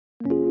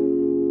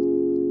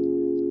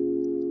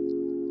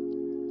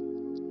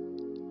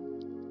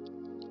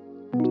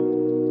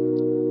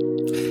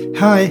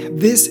Hi,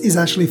 this is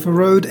Ashley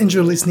Farode, and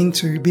you're listening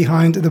to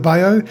Behind the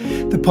Bio,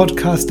 the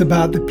podcast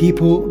about the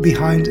people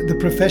behind the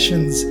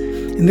professions.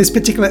 In this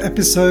particular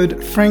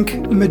episode,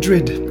 Frank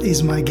Madrid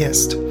is my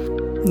guest.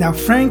 Now,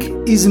 Frank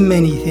is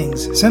many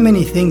things, so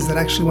many things that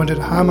I actually wondered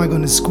how am I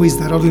going to squeeze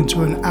that all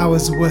into an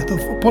hour's worth of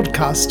a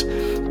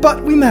podcast,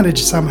 but we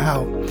managed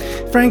somehow.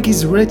 Frank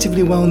is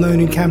relatively well known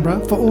in Canberra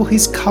for all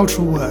his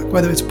cultural work,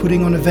 whether it's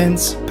putting on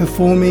events,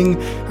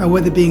 performing, or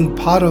whether being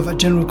part of a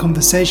general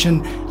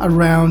conversation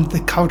around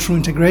the cultural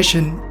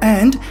integration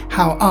and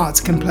how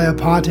arts can play a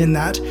part in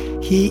that.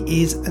 He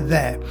is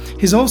there.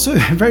 He's also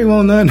very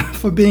well known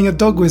for being a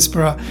dog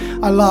whisperer.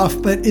 I laugh,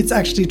 but it's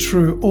actually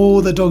true.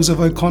 All the dogs of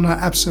O'Connor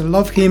absolutely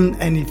love him,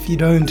 and if you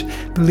don't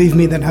believe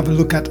me, then have a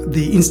look at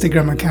the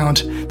Instagram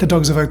account, The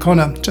Dogs of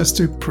O'Connor, just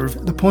to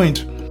prove the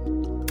point.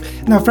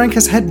 Now, Frank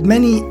has had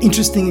many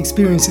interesting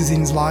experiences in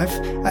his life,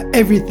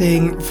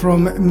 everything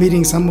from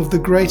meeting some of the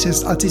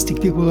greatest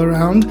artistic people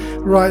around,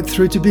 right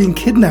through to being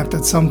kidnapped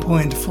at some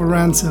point for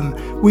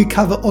ransom. We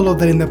cover all of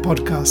that in the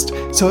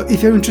podcast. So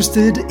if you're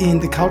interested in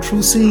the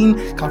cultural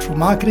scene, cultural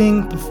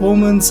marketing,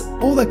 performance,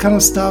 all that kind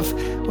of stuff,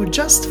 or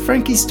just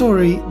Frankie's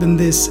story, then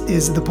this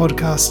is the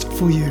podcast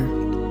for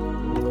you.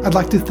 I'd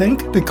like to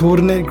thank the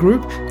Coordinate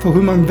Group, for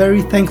whom I'm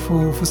very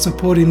thankful for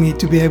supporting me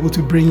to be able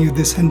to bring you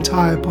this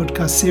entire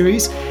podcast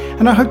series,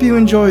 and I hope you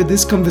enjoy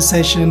this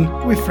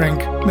conversation with Frank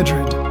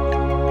Madrid.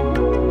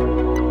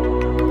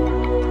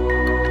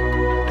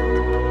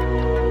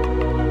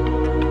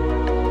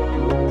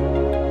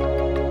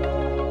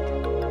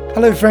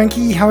 Hello,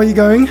 Frankie. How are you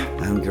going?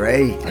 I'm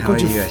great. How are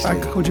you, Ashley? I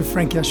called you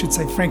Frankie. I should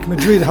say Frank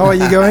Madrid. How are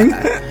you going?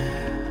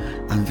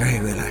 I'm very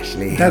well,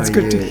 Ashley. That's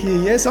good to hear.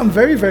 Yes, I'm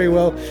very, very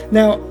well.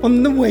 Now,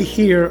 on the way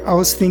here, I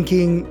was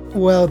thinking,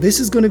 well, this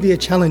is going to be a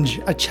challenge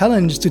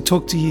to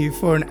talk to you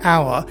for an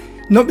hour.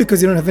 Not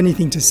because you don't have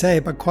anything to say,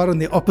 but quite on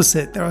the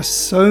opposite. There are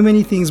so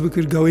many things we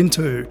could go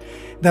into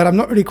that I'm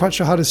not really quite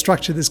sure how to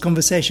structure this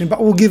conversation, but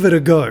we'll give it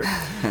a go.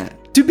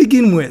 To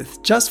begin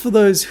with, just for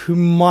those who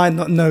might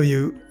not know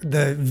you,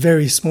 the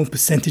very small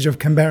percentage of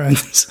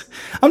Canberrans,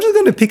 I'm just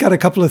going to pick out a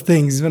couple of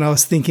things when I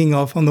was thinking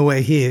of on the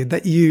way here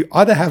that you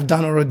either have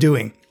done or are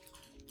doing.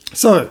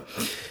 So,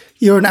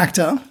 you're an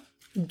actor.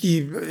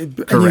 You've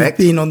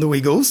been on the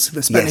Wiggles,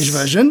 the Spanish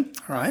version.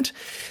 All right.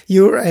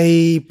 You're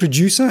a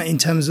producer in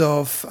terms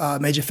of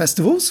major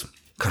festivals.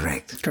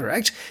 Correct.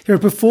 You're a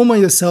performer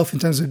yourself in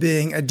terms of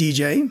being a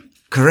DJ.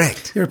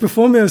 Correct. You're a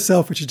performer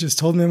yourself, which you just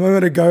told me a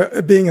moment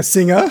ago, being a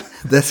singer.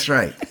 That's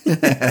right.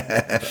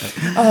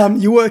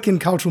 You work in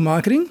cultural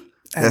marketing.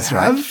 That's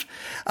right.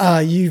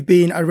 You've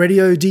been a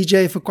radio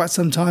DJ for quite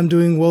some time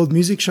doing world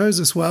music shows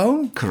as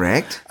well.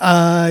 Correct.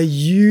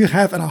 You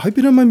have, and I hope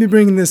you don't mind me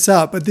bringing this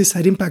up, but this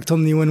had impact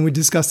on me when we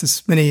discussed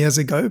this many years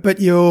ago,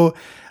 but you're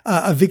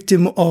a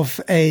victim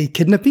of a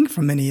kidnapping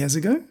from many years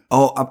ago.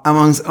 Oh,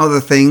 amongst other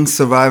things,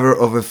 survivor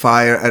of a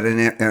fire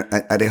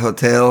at a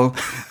hotel,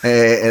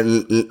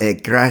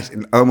 a crash,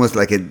 almost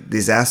like a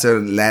disaster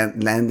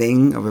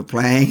landing of a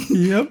plane.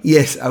 Yep.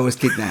 Yes, I was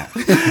kidnapped.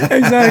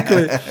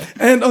 Exactly.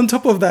 And on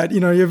top of that,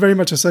 you're very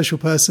much a social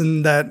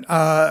person that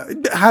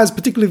has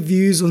particular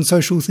views on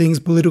social things,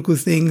 political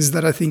things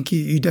that I think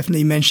you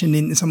definitely mentioned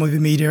in some of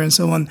your media and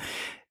so on.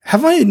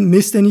 Have I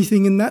missed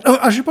anything in that? Oh,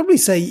 I should probably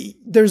say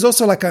there's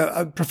also like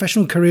a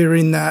professional career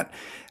in that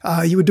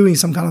you were doing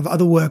some kind of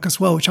other work as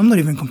well, which I'm not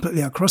even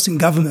completely across in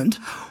government.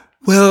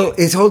 Well,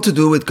 it's all to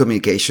do with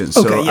communications.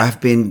 Okay, so I've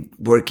been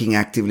working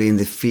actively in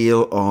the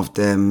field of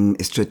the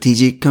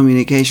strategic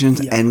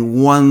communications. Yeah.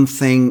 And one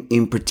thing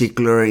in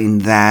particular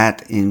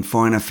in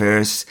foreign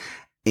affairs,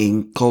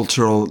 in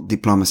cultural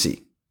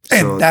diplomacy.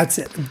 And that's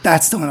it.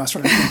 That's the one I was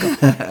trying to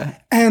think of.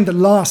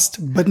 And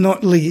last but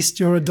not least,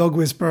 you're a dog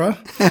whisperer,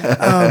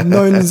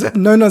 known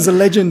as a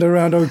legend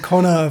around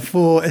O'Connor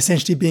for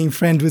essentially being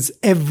friends with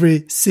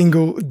every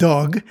single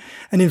dog.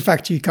 And in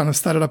fact, you kind of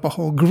started up a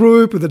whole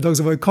group with the Dogs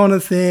of O'Connor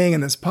thing,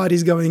 and there's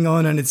parties going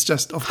on, and it's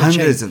just off the chain.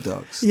 Hundreds of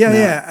dogs.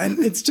 Yeah. And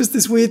it's just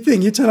this weird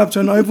thing. You turn up to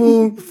an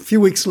oval, a few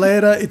weeks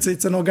later, it's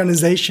an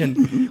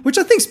organization, which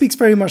I think speaks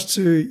very much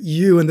to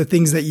you and the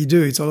things that you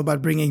do. It's all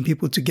about bringing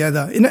people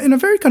together in a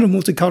very kind of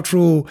multicultural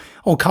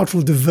or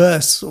cultural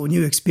diverse or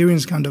new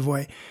experience kind of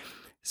way.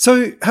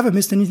 So have I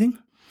missed anything?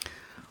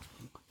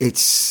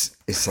 It's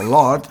a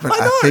lot, but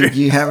I think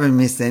you haven't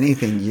missed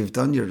anything. You've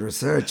done your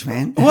research,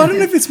 man. Well, I don't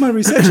know if it's my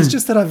research. It's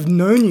just that I've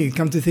known you,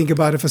 come to think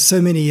about it, for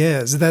so many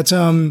years that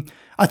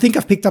I think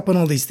I've picked up on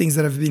all these things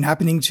that have been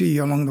happening to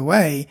you along the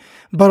way.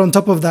 But on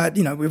top of that,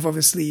 we've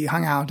obviously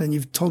hung out and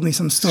you've told me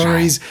some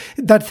stories.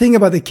 Right. That thing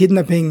about the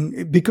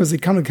kidnapping, because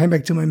it kind of came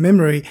back to my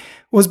memory,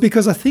 was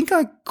because I think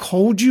I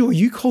called you or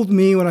you called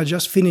me when I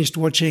just finished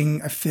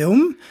watching a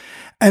film.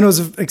 And it was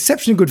an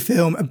exceptionally good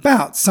film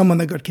about someone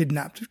that got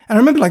kidnapped. And I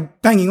remember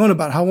banging on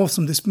about how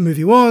awesome this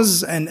movie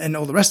was and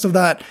all the rest of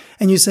that.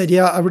 And you said,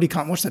 yeah, I really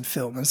can't watch that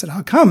film. And I said,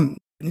 how come?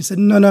 And he said,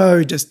 no,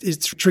 it's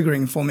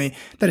triggering for me.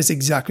 That is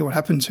exactly what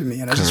happened to me.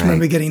 And I just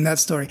remember getting that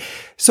story.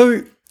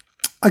 So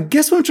I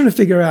guess what I'm trying to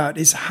figure out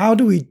is how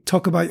do we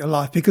talk about your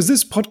life? Because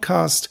this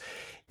podcast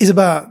is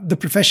about the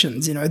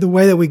professions, the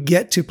way that we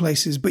get to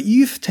places. But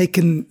you've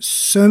taken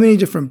so many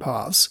different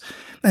paths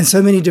and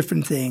so many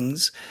different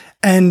things.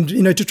 And,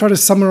 to try to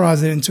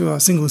summarize it into a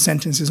single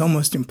sentence is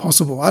almost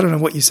impossible. I don't know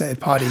what you say at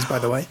parties, by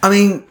the way. I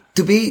mean,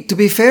 to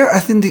be fair, I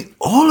think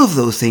all of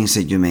those things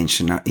that you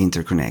mentioned are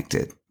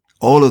interconnected.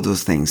 All of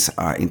those things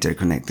are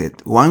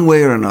interconnected. One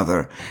way or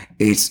another,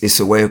 it's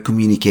a way of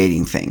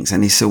communicating things,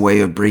 and it's a way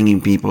of bringing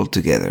people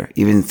together,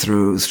 even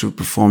through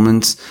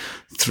performance,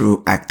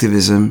 through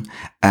activism,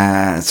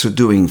 through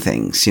doing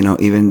things.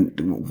 Even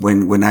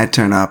when I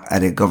turn up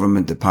at a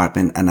government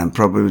department and I'm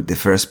probably the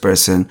first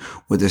person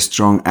with a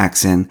strong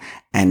accent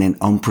and an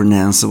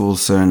unpronounceable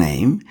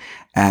surname,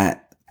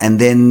 and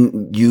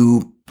then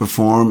you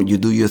perform, you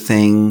do your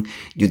thing,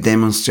 you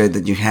demonstrate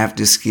that you have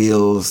the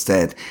skills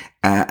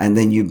and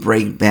then you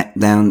break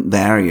down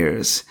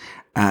barriers.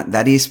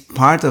 That is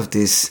part of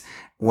this,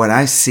 what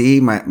I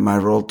see my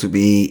role to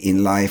be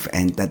in life,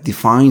 and that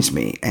defines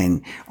me.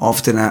 And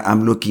often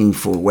I'm looking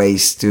for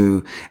ways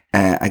to,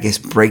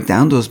 break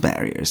down those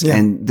barriers. Yeah.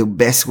 And the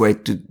best way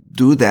to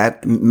do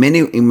that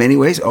in many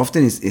ways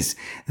often is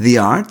the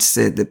arts,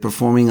 the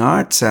performing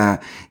arts,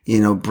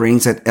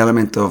 brings that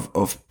element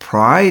of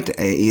pride.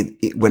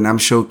 When I'm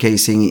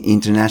showcasing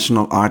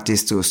international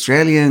artists to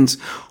Australians,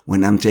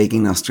 when I'm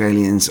taking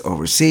Australians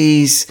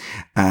overseas,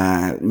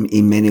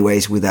 in many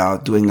ways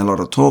without doing a lot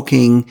of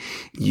talking,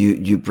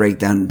 you break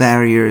down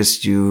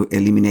barriers, you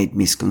eliminate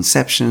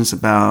misconceptions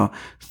about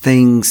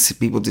things.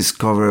 People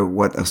discover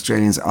what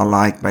Australians are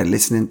like by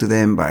listening to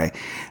them, by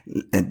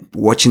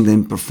watching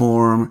them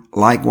perform.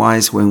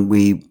 Likewise, when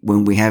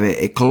we have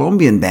a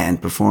Colombian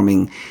band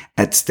performing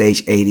at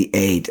Stage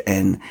 88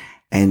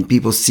 and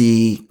people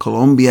see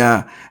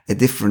Colombia, a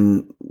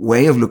different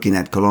way of looking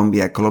at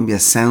Colombia. Colombia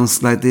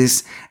sounds like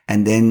this.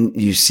 And then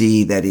you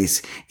see that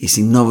it's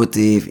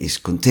innovative, it's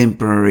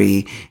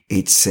contemporary,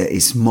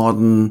 it's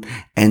modern,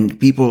 and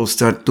people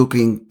start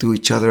talking to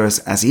each other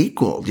as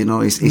equal.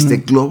 It's the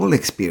global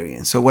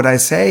experience. So what I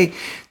say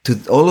to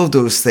all of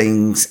those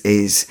things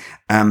is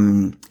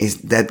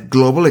that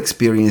global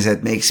experience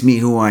that makes me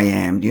who I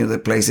am. The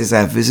places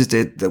I've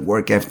visited, the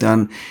work I've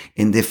done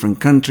in different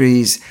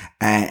countries,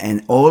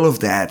 and all of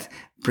that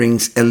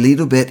brings a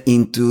little bit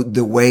into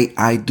the way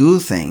I do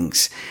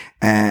things.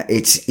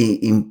 It's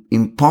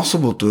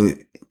impossible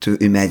to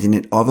imagine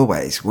it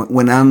otherwise.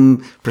 When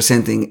I'm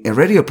presenting a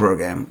radio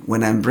program,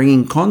 when I'm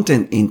bringing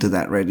content into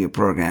that radio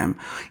program,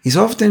 it's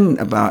often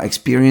about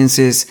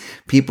experiences,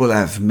 people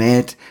I've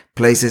met,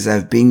 places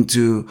I've been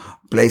to,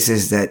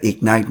 places that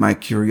ignite my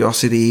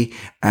curiosity,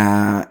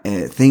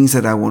 things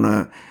that I want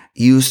to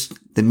use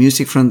the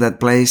music from that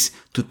place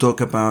to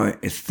talk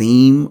about a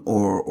theme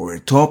or a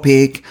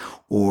topic,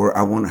 or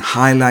I want to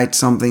highlight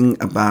something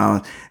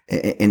about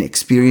an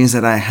experience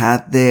that I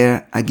had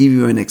there. I give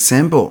you an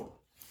example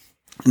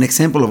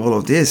of all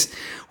of this.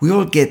 We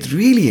all get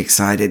really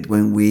excited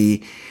when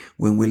we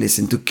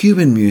listen to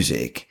Cuban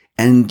music.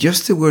 And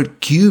just the word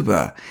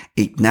Cuba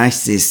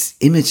ignites these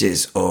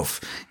images of,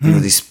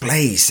 this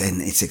place,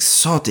 and it's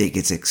exotic,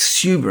 it's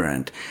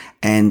exuberant.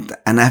 And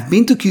I've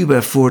been to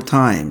Cuba 4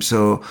 times.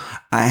 So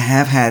I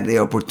have had the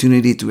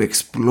opportunity to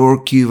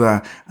explore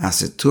Cuba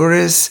as a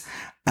tourist,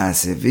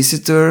 as a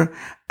visitor,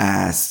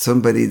 as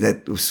somebody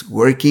that was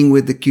working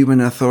with the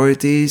Cuban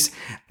authorities,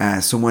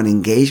 as someone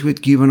engaged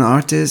with Cuban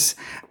artists,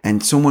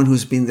 and someone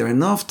who's been there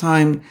enough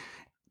time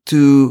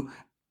to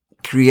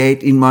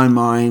create in my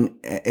mind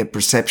a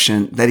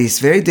perception that is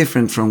very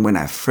different from when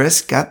I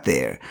first got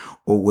there,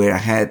 or where I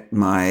had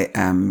my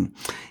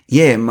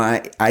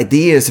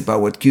ideas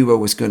about what Cuba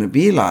was going to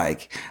be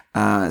like.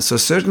 So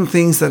certain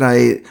things that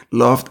I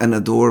loved and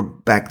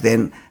adored back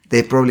then,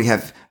 they probably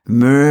have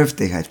merged,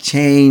 they have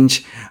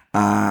changed.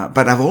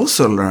 But I've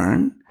also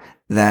learned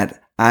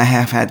that I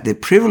have had the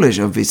privilege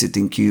of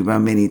visiting Cuba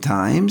many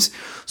times.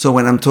 So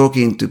when I'm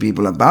talking to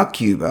people about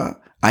Cuba,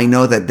 I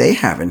know that they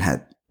haven't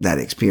had that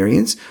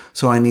experience.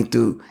 So I need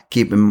to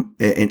keep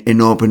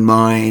an open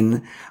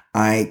mind.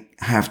 I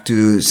have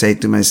to say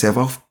to myself,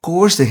 of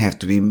course they have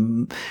to be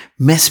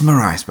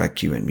mesmerized by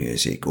Cuban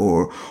music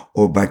or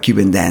by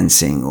Cuban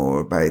dancing,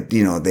 or by,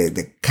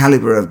 the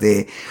caliber of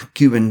the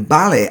Cuban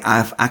ballet.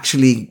 I've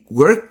actually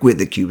worked with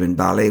the Cuban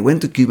ballet,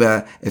 went to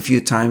Cuba a few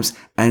times,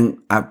 and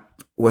I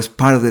was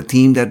part of the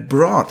team that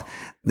brought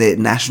the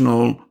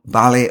National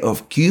Ballet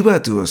of Cuba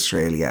to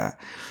Australia.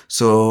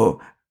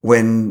 So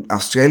when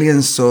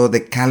Australians saw the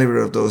caliber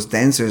of those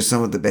dancers,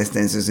 some of the best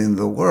dancers in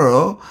the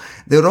world,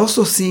 they were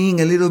also seeing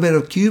a little bit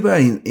of Cuba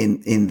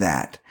in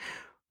that.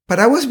 But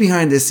I was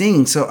behind the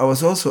scenes, so I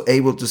was also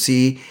able to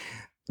see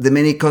the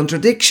many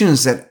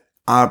contradictions that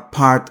are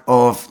part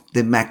of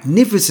the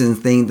magnificent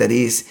thing that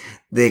is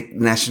the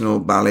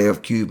National Ballet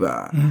of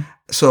Cuba. Mm.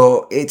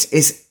 So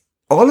it's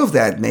all of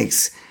that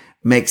makes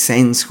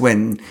sense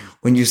when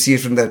you see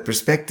it from that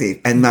perspective.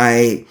 And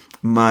my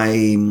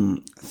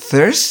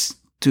thirst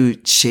to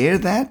share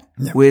that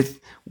with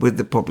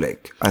the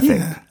public, I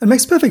think. It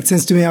makes perfect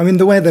sense to me. I mean,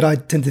 the way that I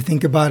tend to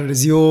think about it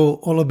is you're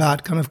all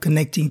about kind of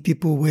connecting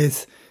people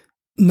with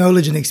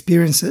knowledge and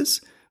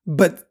experiences,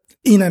 but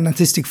in an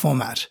artistic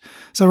format.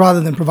 So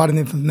rather than providing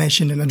the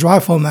information in a dry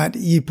format,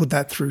 you put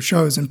that through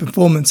shows and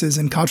performances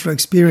and cultural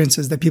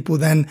experiences that people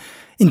then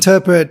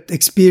interpret,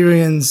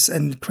 experience,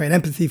 and create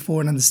empathy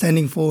for and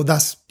understanding for,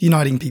 thus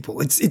uniting people.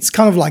 It's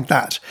kind of like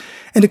that.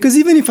 And because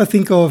even if I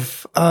think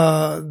of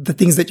the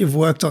things that you've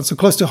worked on, so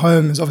close to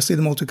home is obviously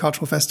the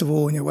Multicultural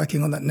Festival, and you're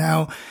working on that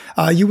now.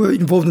 You were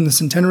involved in the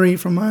Centenary,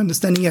 from my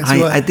understanding. Yes,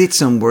 I did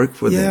some work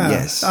for them,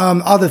 yes.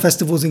 Other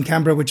festivals in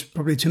Canberra, which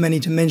probably too many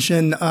to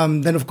mention.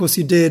 Then, of course,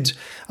 you did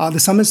the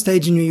Summer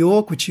Stage in New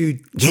York, which you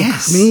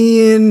took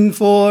me in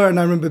for. And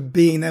I remember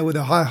being there with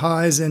the High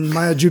Highs and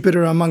Maya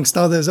Jupiter, amongst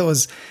others. That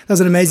was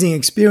an amazing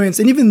experience.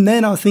 And even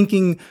then, I was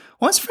thinking,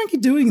 why is Frankie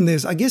doing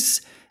this? I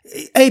guess,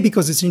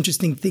 because it's an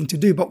interesting thing to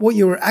do, but what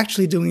you're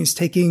actually doing is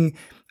taking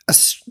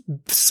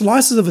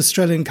slices of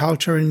Australian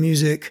culture and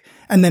music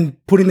and then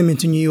putting them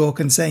into New York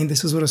and saying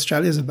this is what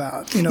Australia's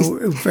about. You know,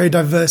 a very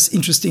diverse,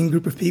 interesting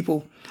group of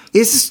people.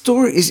 It's a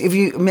story.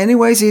 In many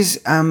ways, is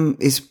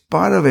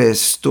part of a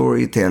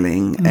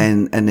storytelling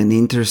and an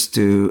interest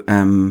to,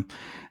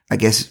 I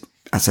guess,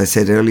 as I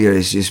said earlier,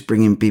 is just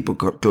bringing people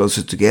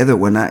closer together.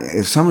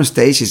 Summer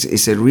Stage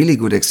is a really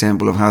good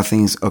example of how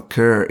things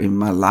occur in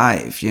my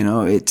life. You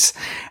know,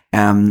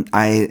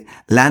 I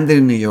landed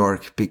in New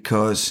York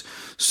because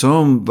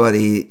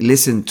somebody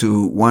listened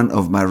to one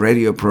of my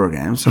radio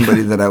programs.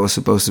 Somebody that I was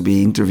supposed to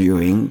be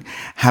interviewing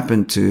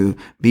happened to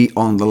be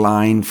on the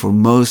line for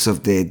most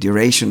of the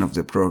duration of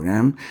the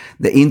program.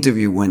 The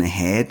interview went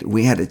ahead.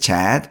 We had a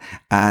chat.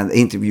 The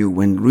interview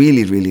went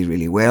really, really,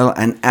 really well.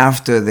 And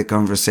after the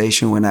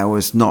conversation, when I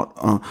was not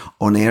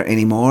on air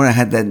anymore, I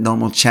had that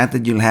normal chat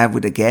that you'll have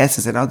with a guest.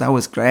 I said, "Oh, that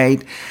was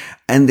great."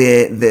 And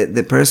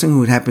the person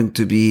who happened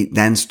to be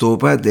Dan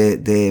Stopa,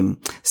 the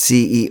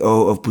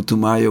CEO of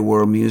Putumayo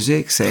World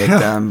Music, said,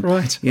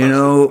 right.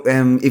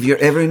 If you're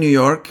ever in New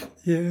York,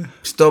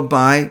 stop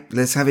by,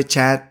 let's have a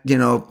chat,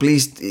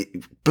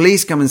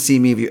 please come and see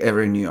me if you're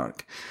ever in New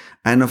York.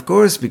 And of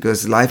course,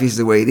 because life is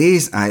the way it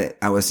is,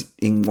 I was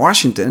in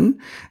Washington,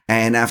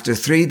 and after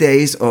 3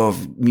 days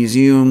of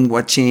museum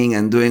watching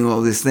and doing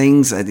all these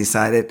things, I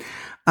decided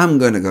I'm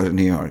going to go to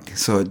New York.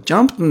 So I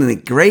jumped in a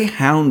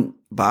Greyhound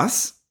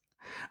bus,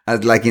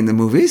 like in the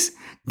movies,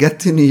 got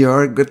to New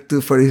York, got to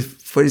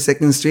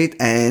 42nd Street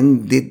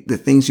and did the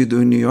things you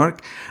do in New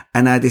York.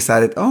 And I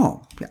decided,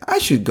 I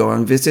should go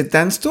and visit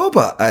Dan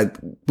Stopa at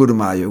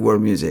Putumayo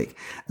World Music.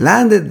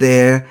 Landed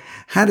there,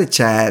 had a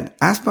chat.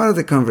 As part of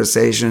the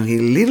conversation, he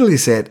literally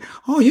said,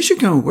 you should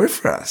come and work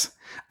for us.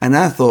 And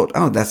I thought,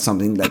 that's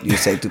something that you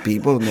say to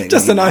people.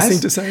 Just a nice thing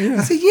to say, yeah.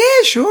 I said,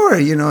 yeah, sure.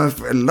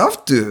 I'd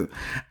love to.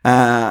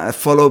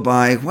 Followed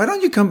by, why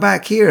don't you come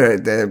back here?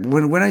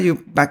 When are you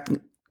back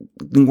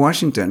in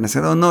Washington? I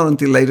said, not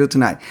until later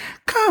tonight.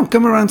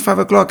 Come around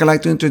 5:00. I'd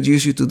like to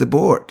introduce you to the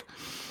board.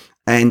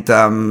 And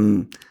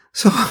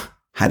so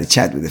had a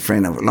chat with a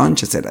friend over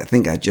lunch. I said, I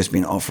think I'd just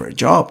been offered a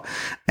job.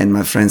 And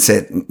my friend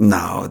said,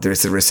 no,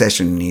 there's a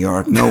recession in New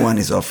York. No one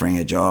is offering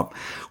a job.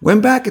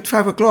 Went back at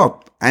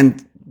 5:00.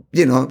 And,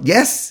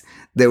 yes,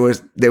 they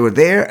were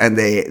there. And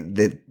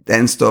the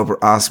Dan Stopa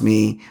asked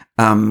me,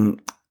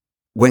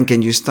 when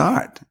can you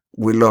start?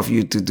 We'd love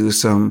you to do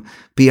some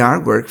PR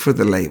work for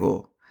the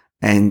label.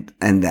 And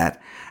that.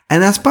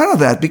 And as part of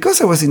that,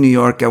 because I was in New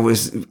York, I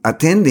was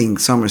attending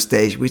Summer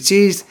Stage, which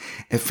is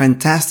a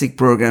fantastic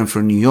program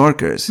for New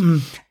Yorkers.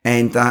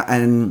 And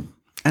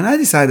I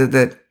decided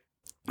that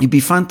it'd be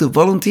fun to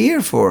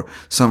volunteer for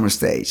Summer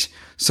Stage.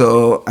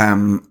 So,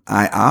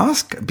 I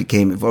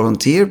became a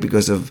volunteer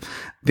because of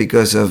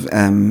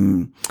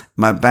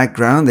my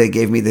background. They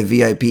gave me the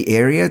VIP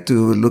area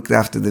to look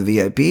after the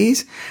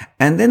VIPs.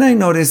 And then I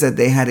noticed that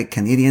they had a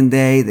Canadian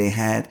Day. They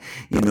had,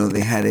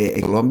 they had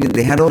a Colombian,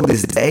 they had all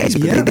these days,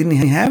 but they didn't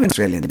have an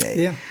Australian Day.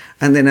 Yeah.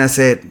 And then I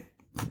said,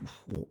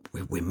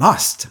 we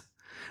must.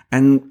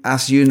 And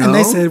as you know. And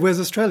they said, where's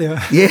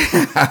Australia? Yeah.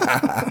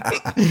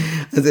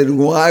 I said,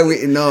 why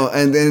no.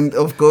 And then,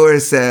 of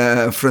course,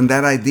 from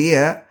that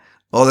idea,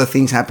 other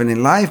things happen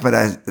in life, but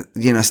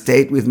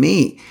stayed with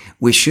me.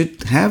 We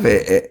should have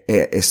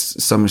a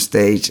Summer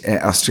Stage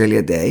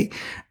Australia Day,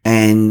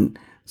 and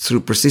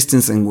through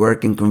persistence and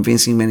work and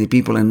convincing many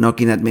people and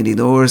knocking at many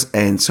doors,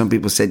 and some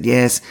people said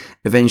yes,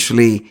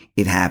 eventually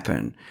it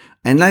happened.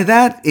 And like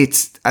that,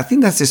 I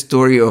think that's the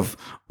story of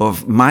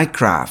my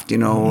craft,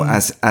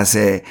 as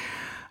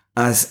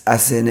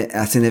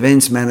an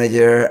events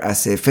manager,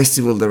 as a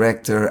festival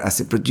director, as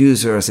a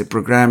producer, as a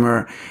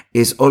programmer,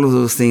 is all of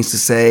those things to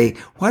say,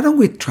 why don't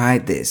we try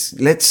this?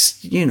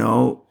 Let's,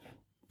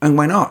 and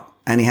why not?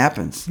 And it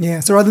happens. Yeah.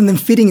 So rather than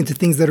fitting into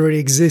things that already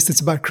exist, it's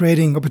about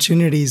creating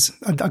opportunities.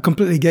 I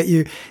completely get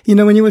you.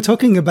 When you were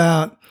talking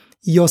about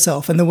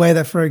yourself and the way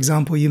that, for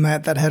example, you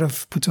met that head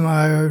of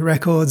Putumayo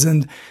Records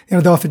and, they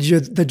offered you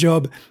the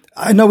job.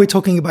 I know we're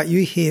talking about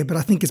you here, but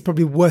I think it's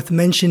probably worth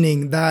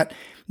mentioning that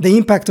the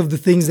impact of the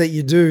things that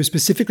you do,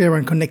 specifically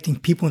around connecting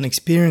people and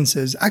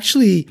experiences,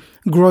 actually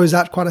grows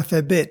out quite a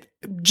fair bit.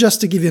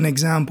 Just to give you an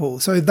example.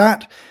 So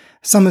that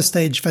Summer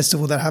Stage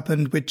Festival that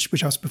happened,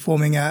 which I was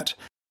performing at,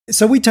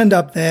 So we turned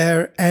up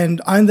there,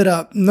 and I ended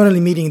up not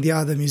only meeting the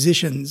other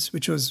musicians,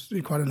 which was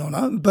quite an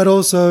honor, but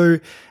also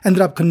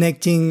ended up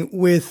connecting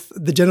with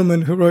the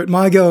gentleman who wrote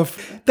My Girl.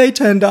 They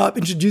turned up,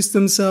 introduced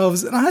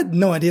themselves, and I had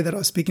no idea that I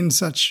was speaking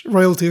such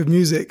royalty of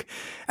music.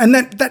 And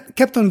that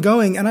kept on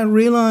going. And I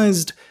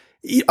realized,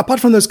 apart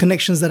from those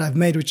connections that I've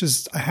made, which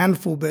is a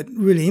handful, but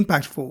really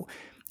impactful,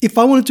 if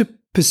I wanted to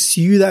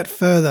pursue that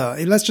further,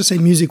 let's just say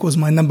music was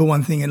my number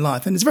one thing in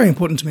life, and it's very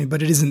important to me,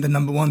 but it isn't the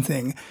number one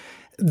thing,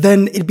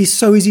 then it'd be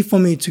so easy for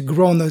me to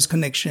grow on those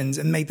connections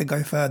and make them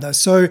go further.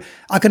 So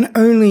I can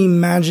only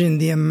imagine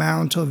the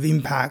amount of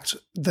impact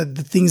that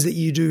the things that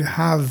you do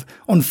have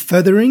on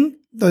furthering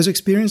those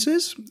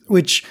experiences,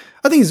 which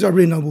I think is a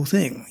really noble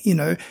thing,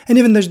 and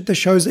even the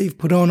shows that you've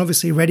put on,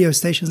 obviously radio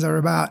stations are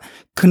about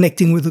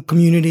connecting with the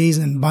communities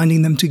and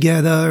binding them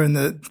together. And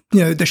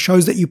the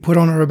shows that you put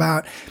on are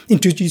about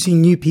introducing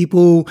new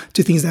people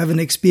to things they haven't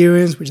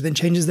experienced, which then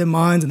changes their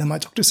minds and they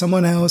might talk to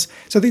someone else.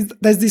 So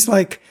there's this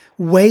like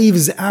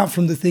waves out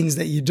from the things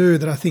that you do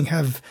that I think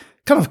have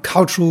kind of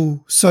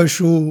cultural,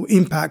 social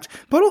impact,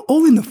 but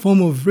all in the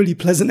form of really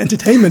pleasant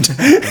entertainment,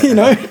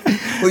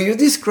 Well, you're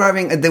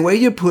describing the way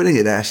you're putting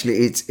it, Ashley.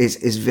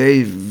 It's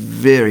very,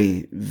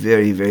 very,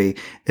 very, very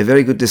a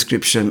very good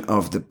description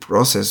of the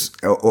process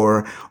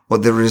or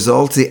the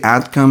results, the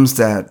outcomes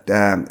that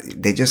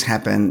they just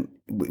happen.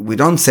 We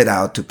don't set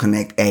out to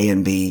connect A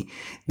and B.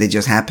 They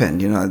just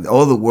happen,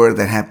 all the work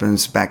that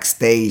happens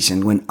backstage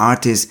and when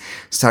artists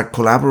start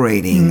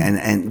collaborating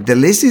and the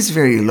list is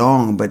very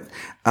long, but,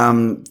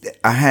 I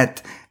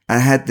had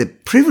the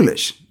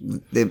privilege,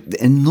 the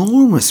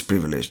enormous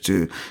privilege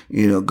to,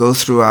 go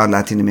throughout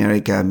Latin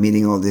America,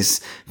 meeting all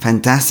these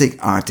fantastic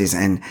artists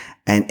and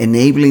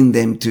enabling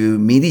them to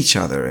meet each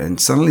other. And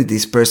suddenly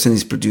this person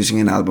is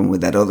producing an album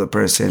with that other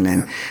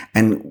person.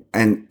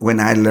 And when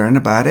I learned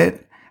about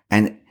it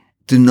and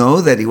to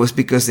know that it was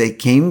because they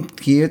came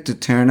here to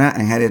Turner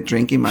and had a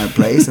drink in my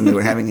place and they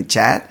were having a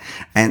chat,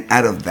 and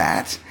out of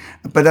that,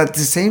 but at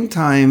the same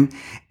time,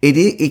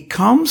 it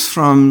comes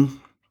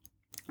from,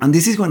 and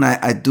this is when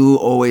I do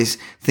always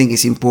think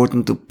it's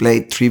important to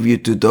play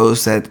tribute to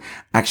those that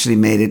actually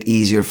made it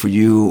easier for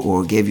you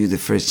or gave you the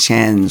first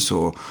chance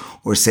or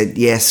said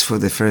yes for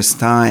the first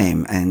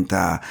time. And,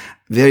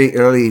 very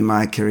early in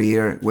my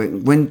career,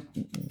 when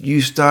you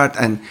start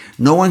and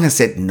no one has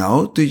said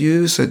no to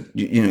you. So,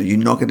 you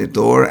knock at the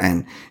door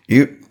and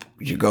you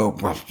go,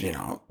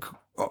 well,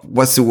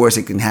 what's the worst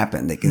that can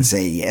happen? They can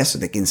say yes or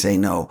they can say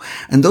no.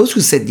 And those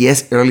who said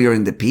yes earlier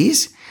in the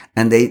piece,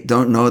 and they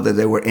don't know that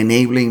they were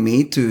enabling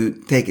me to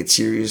take it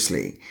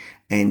seriously.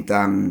 And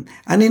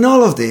in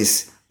all of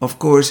this, of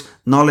course,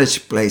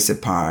 knowledge plays a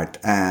part,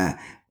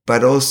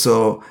 but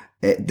also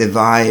the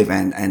vibe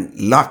and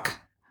luck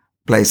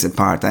plays a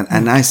part.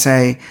 And I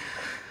say,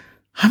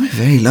 I'm a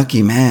very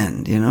lucky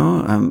man,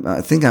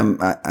 I think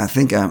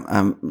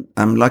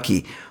I'm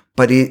lucky,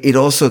 but it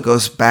also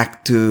goes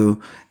back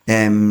to,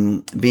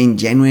 being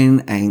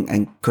genuine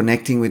and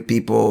connecting with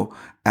people,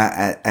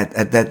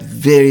 at that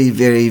very,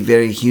 very,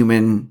 very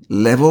human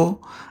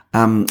level.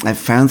 I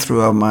found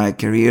throughout my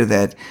career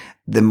that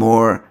the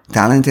more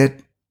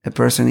talented a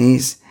person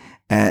is,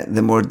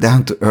 the more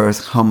down to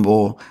earth,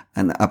 humble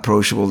and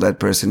approachable that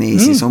person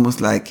is. It's almost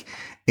like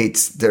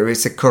there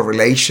is a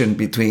correlation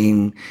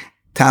between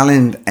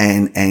talent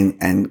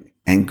and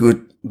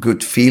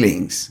good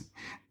feelings.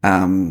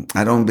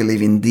 I don't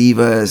believe in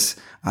divas.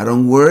 I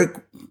don't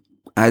work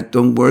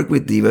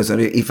with divas.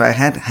 If I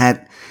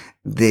had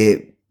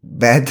the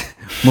bad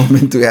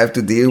moment to have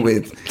to deal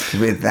with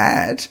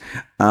that,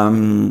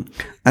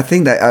 I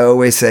think that I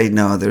always say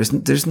no. There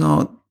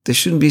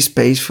shouldn't be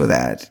space for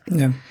that.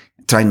 Yeah.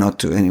 Try not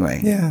to anyway.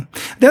 Yeah.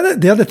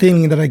 The other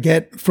thing that I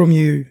get from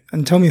you,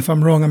 and tell me if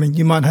I'm wrong, I mean,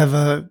 you might have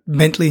a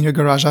Bentley in your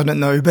garage, I don't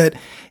know, but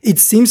it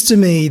seems to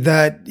me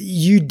that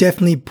you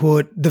definitely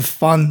put the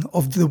fun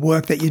of the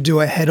work that you do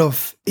ahead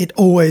of it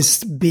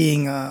always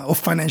being of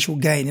financial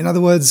gain. In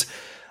other words,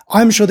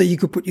 I'm sure that you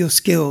could put your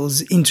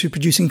skills into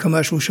producing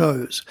commercial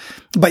shows,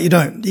 but you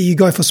don't. You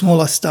go for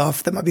smaller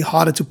stuff that might be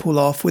harder to pull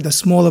off with a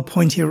smaller,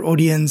 pointier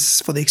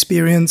audience for the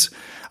experience.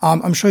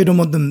 I'm sure you don't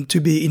want them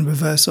to be in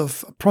reverse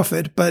of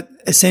profit, but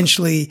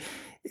essentially,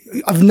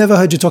 I've never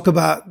heard you talk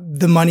about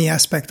the money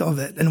aspect of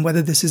it and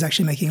whether this is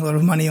actually making a lot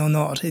of money or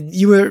not.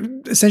 You were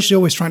essentially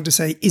always trying to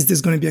say, is this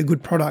going to be a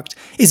good product?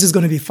 Is this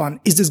going to be fun?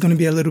 Is this going to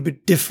be a little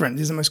bit different?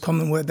 Is the most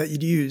common word that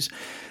you'd use.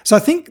 So I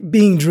think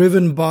being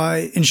driven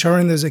by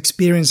ensuring those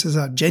experiences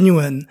are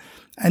genuine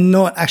and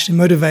not actually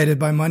motivated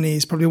by money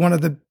is probably one of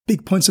the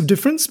big points of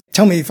difference.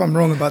 Tell me if I'm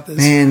wrong about this.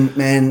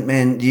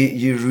 Man,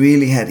 you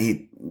really had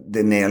hit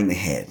the nail on the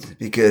head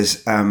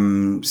because,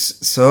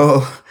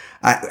 so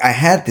I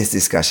had these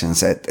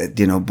discussions at,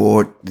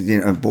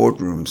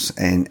 boardrooms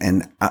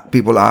and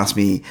people ask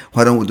me,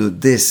 why don't we do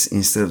this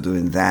instead of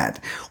doing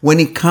that?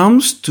 When it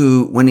comes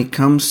to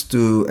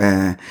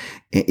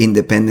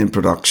independent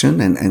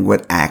production and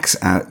what acts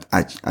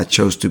I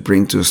chose to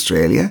bring to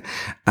Australia,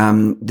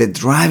 the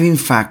driving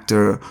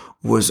factor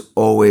was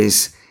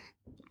always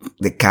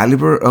the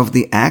caliber of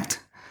the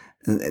act,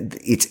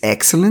 its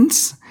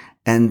excellence,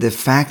 and the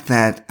fact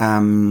that,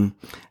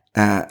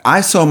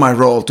 I saw my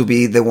role to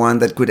be the one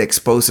that could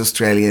expose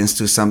Australians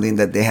to something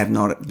that they had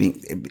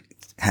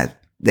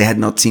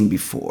not seen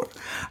before.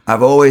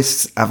 I've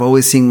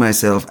always seen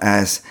myself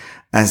as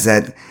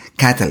that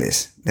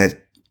catalyst that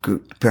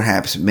could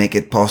perhaps make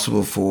it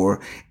possible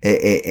for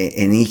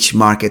in each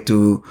market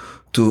to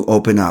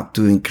open up,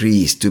 to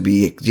increase, to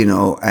be,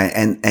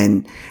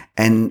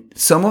 and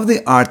some of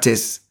the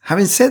artists,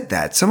 having said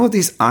that, some of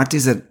these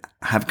artists that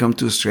have come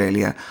to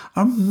Australia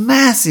are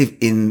massive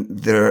in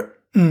their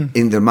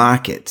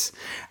markets.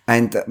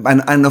 And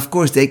of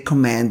course they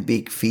command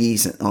big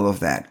fees and all of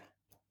that.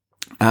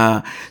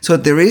 So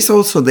there is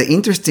also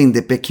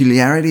the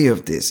peculiarity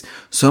of this.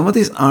 Some of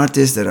these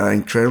artists that are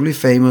incredibly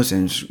famous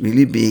and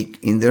really big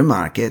in their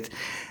market,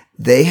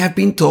 they have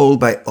been told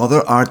by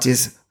other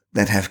artists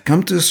that have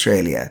come to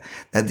Australia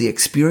that the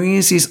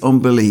experience is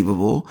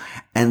unbelievable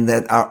and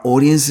that our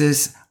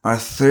audiences are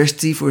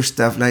thirsty for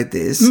stuff like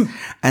this.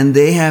 And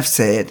they have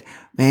said,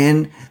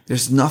 man,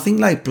 there's nothing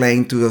like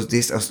playing to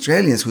these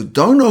Australians who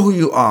don't know who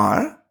you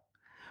are,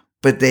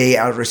 but they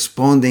are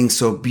responding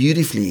so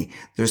beautifully.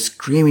 They're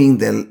screaming.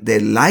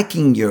 They're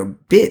liking your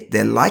bit.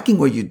 They're liking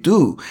what you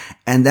do.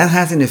 And that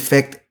has an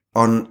effect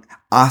on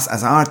us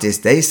as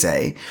artists, they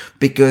say,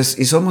 because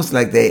it's almost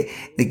like they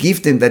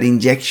give them that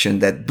injection,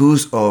 that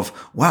boost of,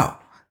 wow,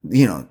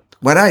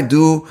 what I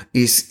do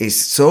is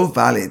so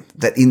valid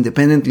that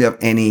independently of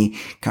any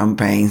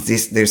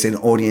campaigns, there's an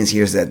audience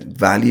here that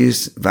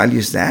values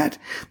that.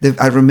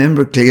 I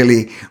remember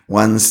clearly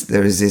once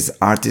there is this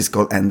artist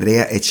called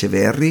Andrea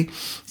Echeverri.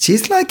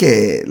 She's like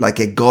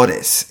a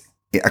goddess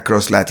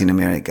across Latin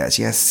America.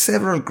 She has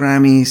several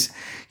Grammys.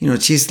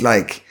 She's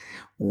like,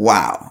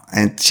 wow.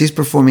 And she's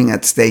performing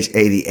at Stage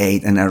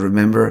 88. And I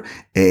remember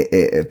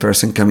a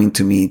person coming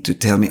to me to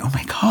tell me, oh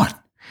my God,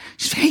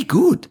 she's very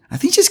good. I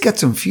think she's got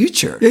some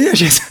future. Yeah,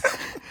 she's.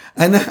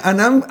 and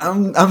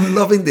I'm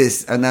loving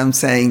this. And I'm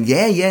saying,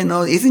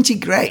 no, isn't she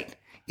great?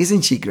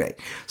 Isn't she great?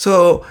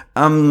 So,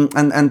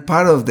 and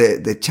part of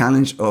the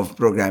challenge of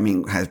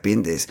programming has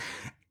been this.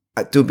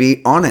 To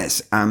be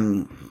honest,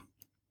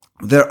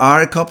 there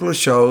are a couple of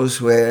shows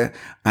where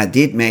I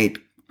did make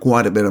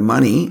quite a bit of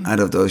money out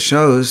of those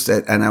shows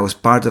and I was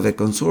part of a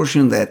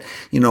consortium that,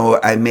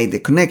 I made the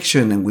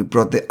connection and we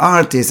brought the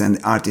artists and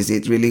the artists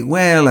did really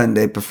well and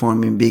they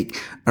perform in big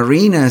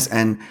arenas.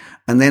 And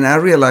then I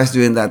realized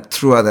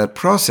throughout that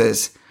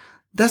process,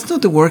 that's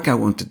not the work I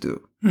want to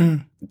do.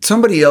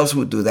 Somebody else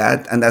would do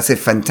that. And that's a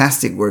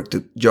fantastic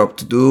job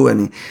to do.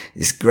 And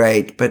it's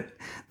great, but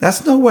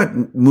that's not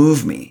what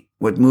moved me.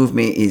 What moved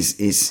me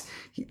is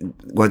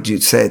what you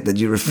said that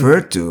you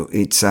referred to.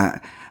 It's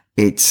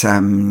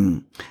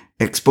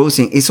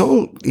exposing. It's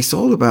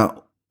all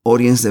about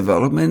audience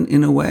development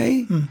in a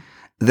way.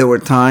 There were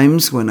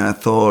times when I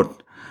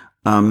thought,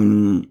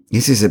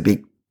 this is a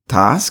big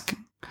task.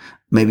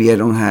 Maybe I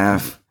don't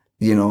have,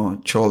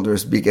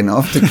 shoulders big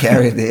enough to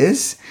carry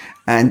this.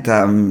 And,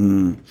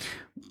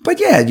 but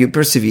yeah, you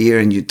persevere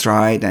and you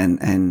tried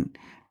and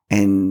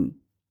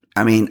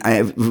I mean, I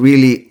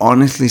really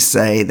honestly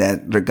say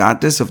that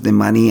regardless of the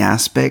money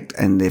aspect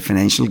and the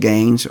financial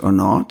gains or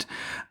not,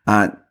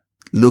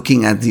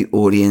 looking at the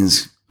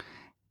audience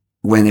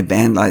when a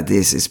band like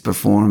this is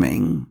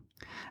performing,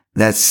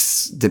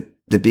 that's the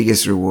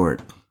biggest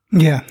reward.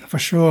 Yeah, for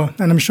sure.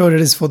 And I'm sure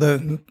it is for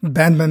the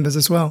band members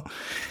as well.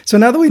 So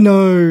now that we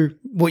know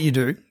what you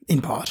do,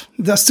 in part,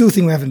 I still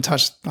think we haven't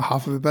touched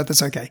half of it, but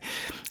that's okay.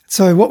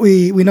 So what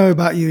we know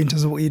about you in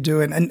terms of what you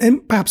do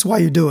and perhaps why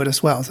you do it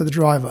as well, so the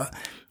driver.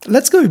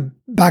 Let's go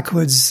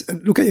backwards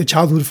and look at your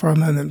childhood for a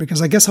moment,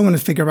 because I guess I want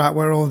to figure out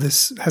where all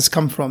this has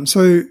come from.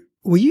 So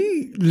were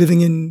you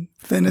living in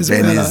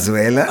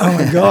Venezuela? Oh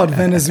my God,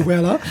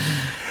 Venezuela.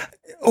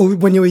 Or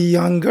when you were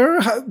younger?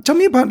 Tell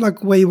me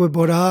about where you were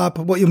brought up,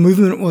 what your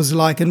movement was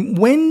like, and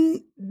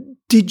when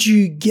did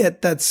you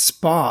get that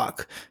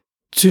spark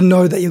to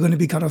know that you're going to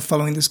be kind of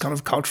following this kind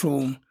of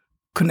cultural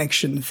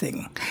connection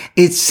thing?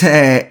 It's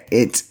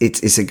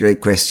a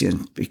great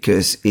question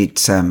because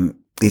it's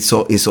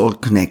all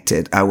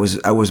connected. I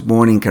was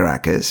born in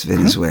Caracas,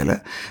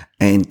 Venezuela,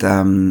 and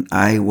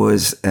I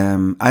always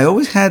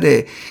had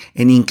an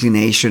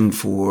inclination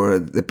for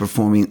the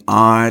performing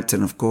arts,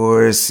 and of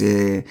course,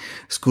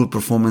 school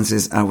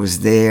performances. I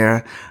was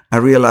there. I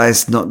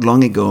realized not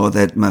long ago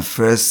that my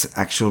first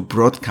actual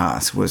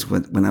broadcast was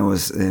when I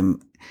was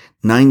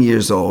 9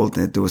 years old.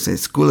 That there was a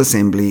school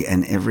assembly,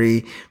 and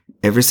every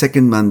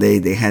second Monday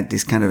they had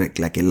this kind of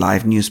like a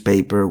live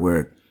newspaper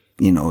where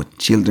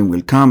children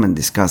will come and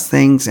discuss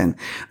things. And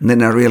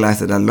then I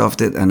realized that I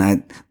loved it. And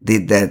I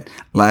did that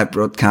live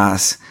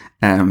broadcast,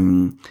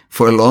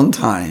 for a long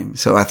time.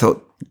 So I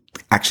thought,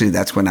 actually,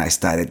 that's when I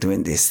started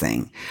doing this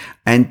thing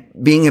and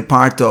being a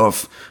part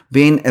of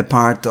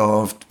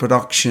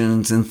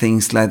productions and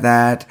things like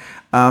that.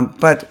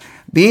 But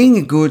being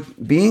a good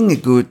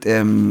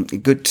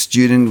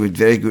student with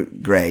very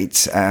good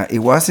grades, it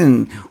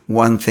wasn't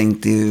one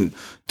thing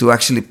to to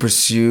actually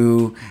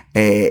pursue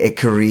a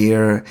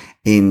career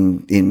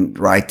in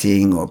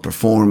writing or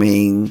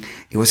performing.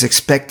 It was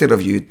expected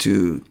of you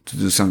to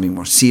do something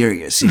more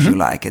serious, if you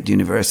like, at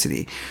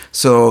university.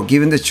 So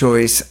given the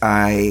choice,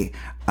 I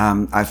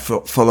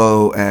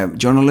follow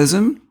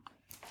journalism.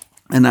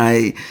 And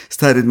I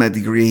started my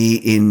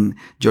degree in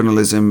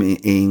journalism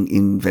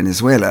in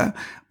Venezuela.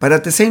 But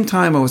at the same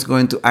time, I was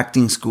going to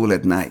acting school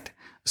at night.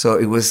 So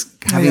it was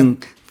trying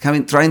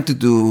to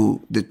do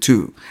the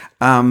two.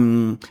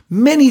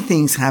 Many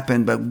things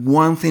happened, but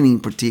one thing in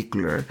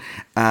particular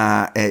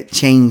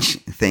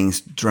changed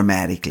things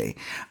dramatically.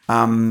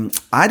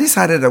 I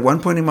decided at one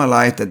point in my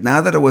life that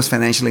now that I was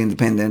financially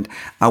independent,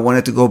 I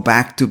wanted to go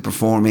back to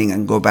performing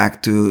and go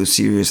back to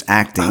serious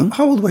acting.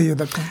 How old were you at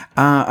that point?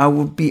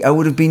 I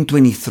would have been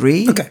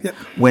 23 Okay,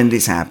 when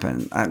this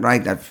happened.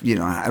 Right, I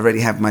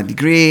already have my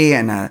degree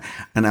and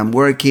I'm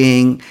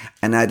working,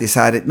 and I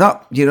decided, no,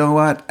 you know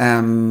what?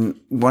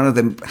 One of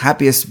the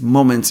happiest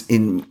moments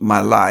in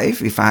my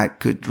life, if I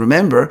could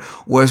remember,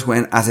 was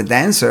when, as a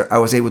dancer, I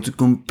was able to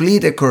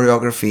complete a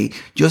choreography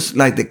just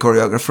like the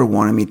choreographer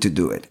wanted me to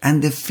do it.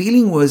 And the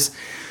feeling was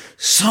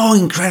so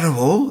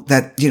incredible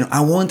that,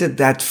 I wanted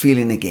that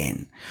feeling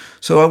again.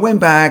 So I went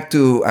back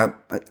to,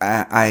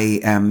 I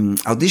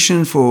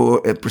auditioned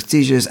for a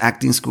prestigious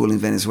acting school in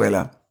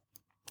Venezuela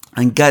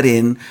and got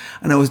in,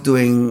 and I was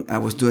doing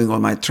all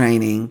my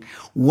training.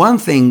 One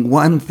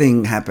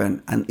thing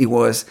happened, and it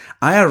was,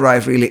 I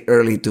arrived really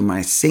early to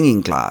my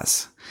singing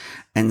class,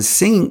 and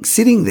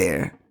sitting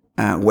there,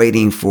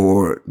 waiting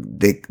for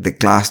the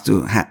class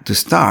to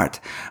start.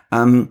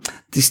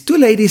 These two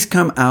ladies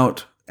come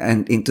out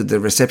and into the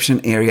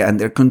reception area, and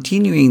they're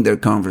continuing their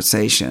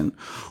conversation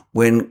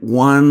when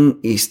one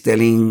is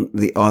telling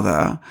the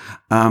other,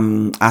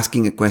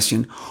 asking a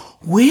question,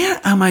 where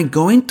am I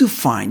going to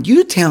find,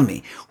 you tell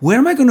me, where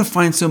am I going to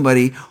find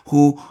somebody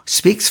who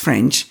speaks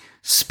French,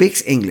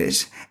 speaks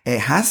English,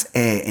 has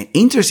an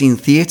interest in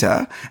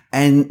theater,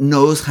 and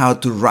knows how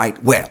to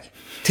write well?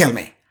 Tell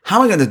me, how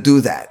am I going to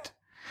do that?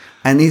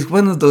 And it's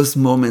one of those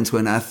moments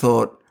when I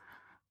thought,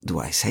 do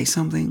I say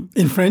something?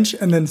 In French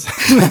and then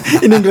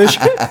in English?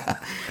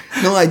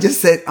 No, I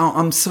just said, oh,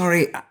 I'm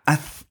sorry. I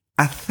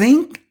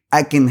think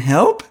I can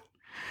help.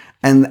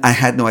 And I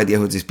had no idea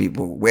who these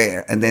people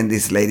were. And then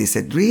this lady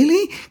said,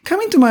 really?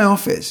 Come into my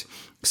office.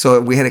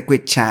 So we had a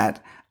quick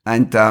chat.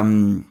 And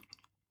then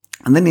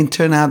it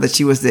turned out that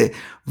she was the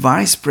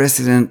vice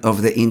president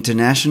of the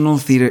International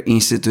Theatre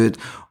Institute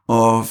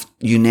of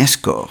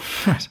UNESCO.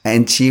 Right.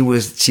 And she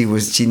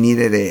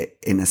needed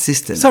an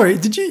assistant. Sorry,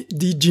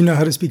 did you know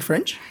how to speak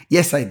French?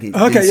 Yes, I did.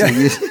 Okay,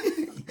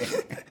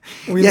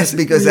 Yes,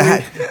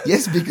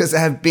 because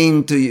I've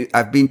been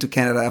to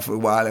Canada for a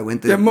while. I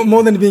went to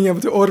more than being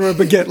able to order a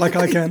baguette like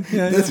I can.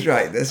 Yeah, that's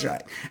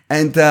right.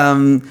 And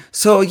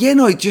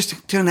it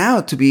just turned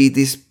out to be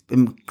this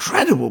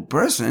incredible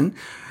person.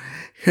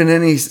 Her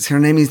name is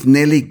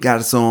Nelly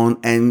Garzon,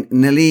 and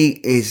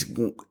Nelly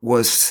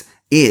was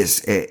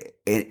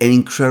an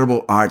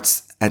incredible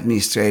arts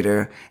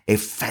administrator, a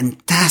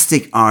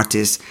fantastic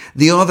artist.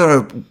 The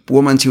other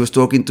woman she was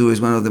talking to is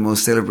one of the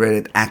most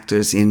celebrated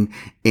actors in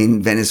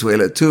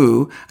Venezuela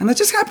too. And I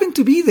just happened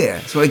to be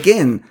there. So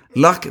again,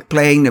 luck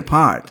playing a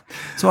part.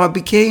 So I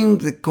became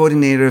the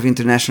coordinator of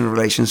international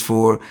relations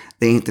for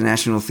the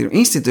International Theatre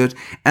Institute.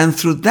 And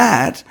through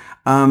that,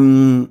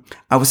 I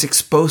was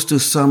exposed to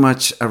so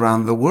much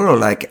around the world.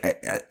 Like,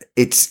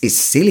 it's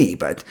silly,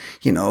 but,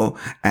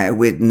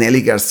 with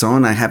Nelly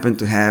Garzon, I happened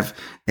to have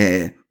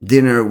a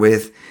dinner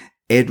with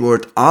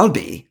Edward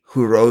Albee,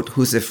 who wrote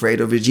Who's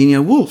Afraid of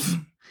Virginia Woolf?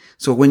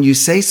 So when you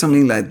say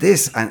something like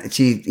this, and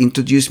she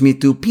introduced me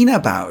to Pina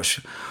Bausch,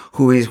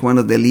 who is one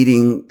of the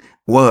leading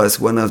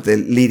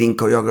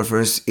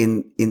choreographers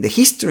in the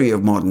history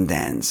of modern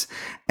dance.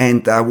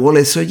 And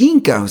Wole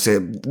Soyinka, who's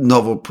a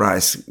Nobel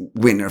Prize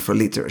winner for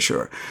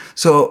literature.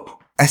 So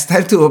I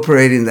started to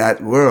operate in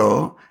that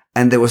world,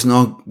 and there was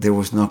no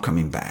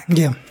coming back.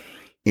 Yeah.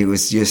 It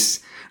was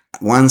just,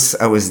 once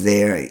I was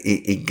there,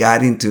 it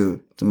got into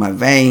my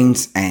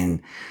veins,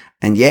 and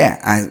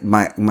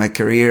my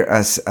career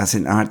as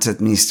an arts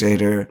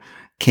administrator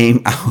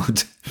came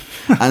out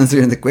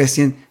answering the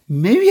question,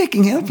 maybe I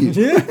can help you.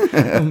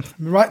 Yeah.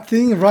 Right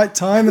thing, right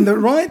time, and the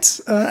right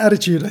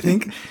attitude, I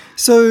think.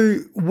 So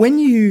when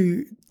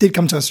you did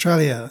come to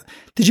Australia,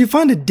 did you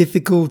find it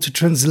difficult to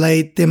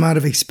translate the amount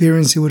of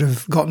experience you would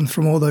have gotten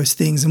from all those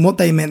things and what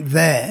they meant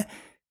there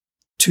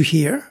to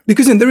here?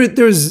 Because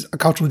there is a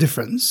cultural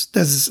difference.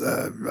 There's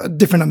a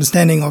different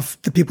understanding of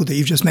the people that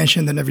you've just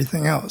mentioned and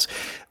everything else.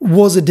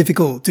 Was it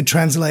difficult to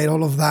translate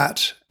all of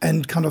that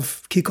and kind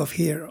of kick off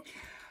here?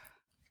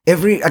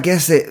 I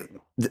guess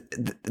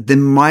the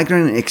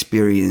migrant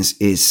experience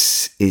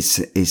is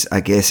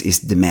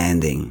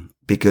demanding,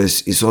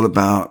 because it's all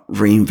about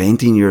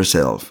reinventing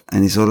yourself,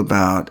 and it's all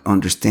about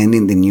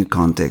understanding the new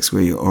context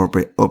where you're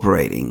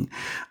operating.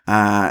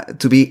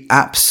 To be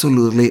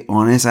absolutely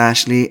honest,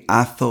 Ashley,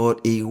 I thought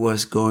it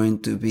was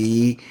going to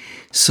be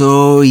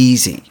so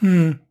easy.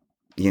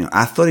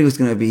 I thought it was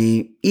going to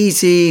be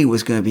easy. It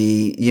was going to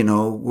be,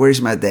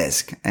 where's my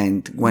desk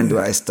and when do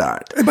I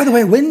start? By the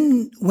way,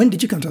 when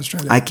did you come to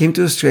Australia? I came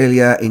to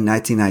Australia in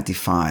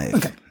 1995.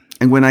 Okay.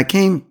 And when I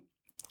came,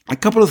 a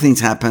couple of things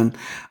happened.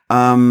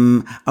 I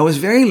was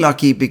very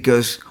lucky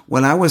because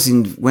when I was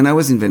in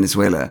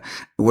Venezuela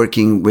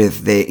working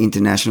with the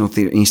International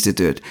Theatre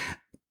Institute,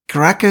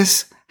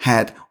 Caracas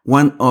had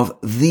one of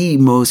the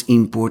most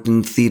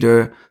important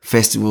theater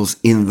festivals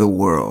in the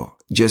world.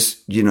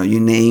 Just, you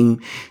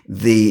name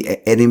the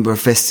Edinburgh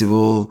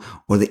Festival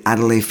or the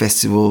Adelaide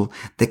Festival.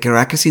 The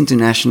Caracas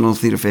International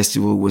Theatre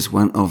Festival was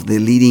one of the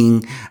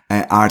leading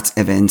arts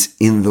events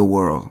in the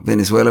world.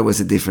 Venezuela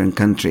was a different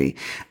country.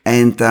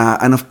 And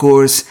of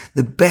course,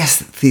 the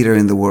best theater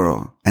in the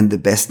world and the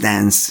best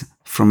dance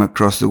from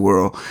across the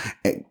world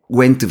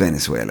went to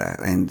Venezuela,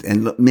 and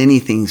many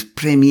things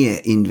premiere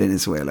in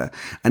Venezuela.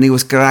 And it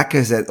was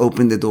Caracas that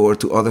opened the door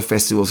to other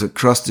festivals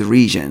across the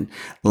region,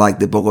 like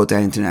the Bogota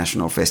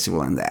International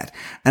Festival and that.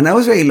 And I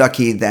was very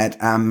lucky that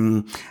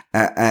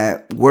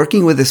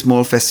working with a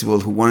small festival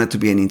who wanted to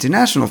be an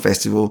international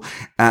festival,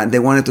 they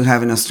wanted to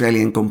have an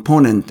Australian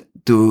component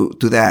to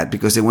that,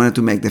 because they wanted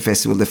to make the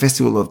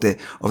festival of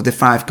the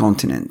 5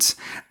 continents.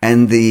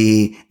 And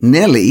the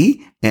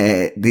Nelly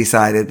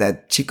decided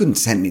that she couldn't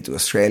send me to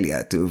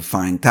Australia to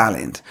find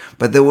talent,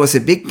 but there was a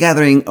big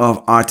gathering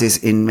of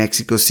artists in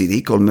Mexico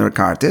City called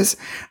Mercartes,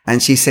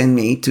 and she sent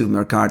me to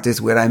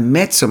Mercartes, where I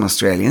met some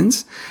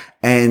Australians,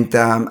 and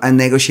I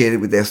negotiated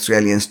with the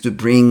Australians to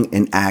bring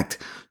an act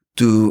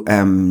to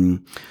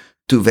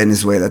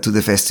Venezuela, to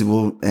the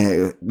festival.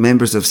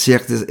 Members of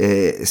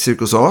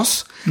Circus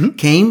Oz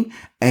came,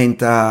 and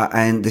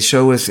the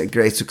show was a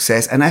great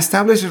success. And I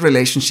established a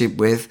relationship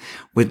with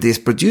these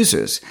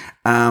producers.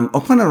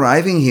 Upon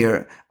arriving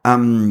here,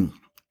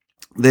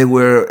 they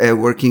were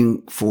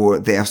working for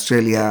the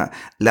Australia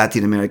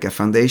Latin America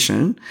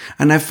Foundation,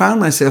 and I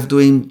found myself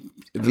doing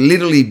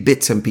literally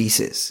bits and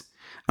pieces.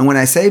 And when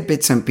I say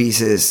bits and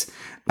pieces,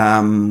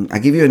 I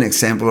give you an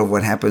example of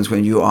what happens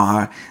when you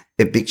are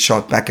a big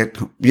shot back at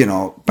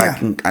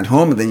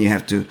home, and then you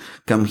have to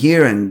come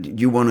here and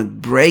you want to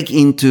break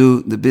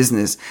into the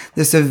business.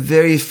 There's a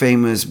very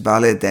famous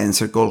ballet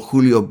dancer called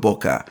Julio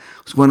Boca,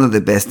 who's one of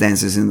the best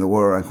dancers in the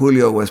world. And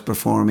Julio was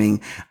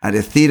performing at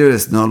a theater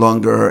that's no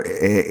longer,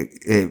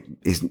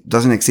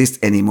 doesn't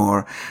exist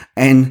anymore.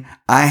 And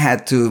I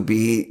had to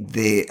be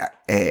the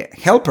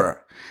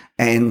helper,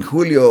 and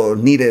Julio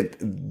needed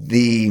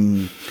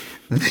the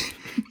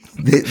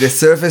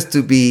surface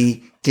to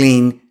be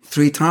clean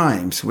 3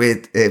 times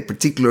with a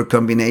particular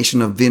combination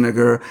of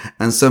vinegar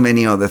and so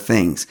many other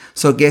things.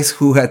 So guess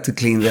who had to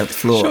clean that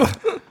floor?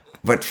 Sure.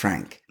 But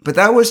Frank. But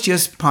that was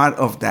just part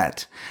of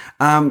that.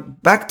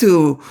 Back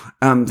to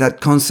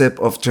that concept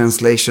of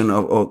translation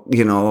of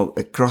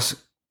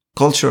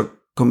cross-cultural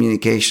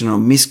communication or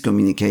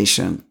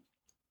miscommunication.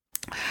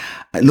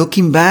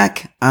 Looking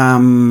back,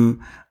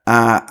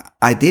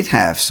 I did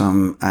have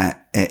some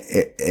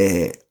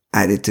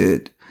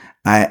attitude.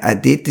 I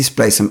did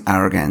display some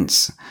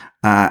arrogance.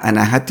 And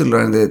I had to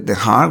learn the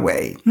hard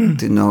way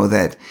to know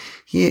that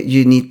here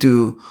you need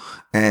to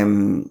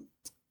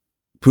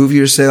prove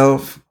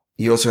yourself.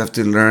 You also have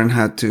to learn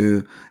how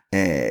to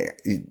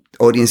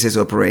audiences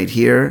operate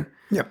here.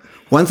 Yep.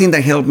 One thing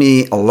that helped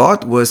me a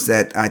lot was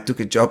that I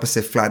took a job as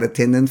a flight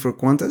attendant for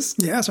Qantas.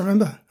 Yes, I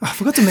remember. I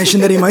forgot to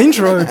mention that in my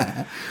intro.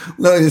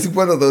 No, it's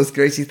one of those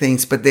crazy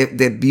things. But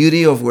the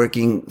beauty of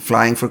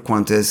flying for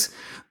Qantas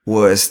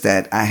was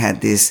that I had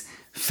this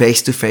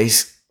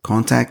face-to-face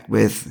contact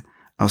with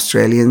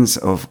Australians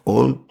of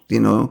all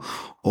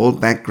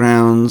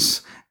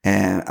backgrounds.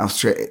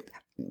 Australia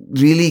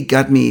really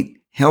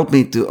helped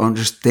me to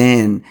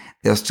understand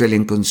the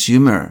Australian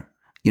consumer,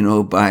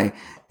 by,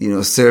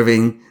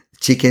 serving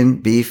chicken,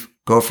 beef,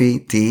 coffee,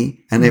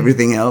 tea, and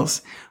everything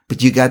else.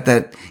 But you got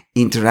that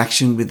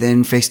interaction with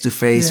them face to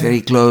face, very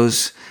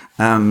close.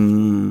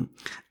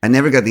 I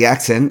never got the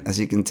accent, as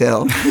you can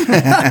tell,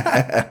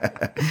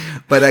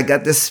 but I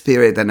got the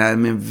spirit, and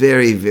I'm a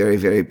very, very,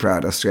 very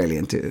proud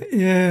Australian too.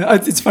 Yeah,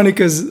 it's funny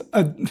because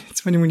it's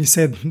funny when you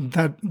said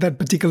that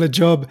particular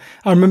job.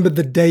 I remember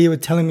the day you were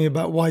telling me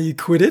about why you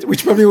quit it,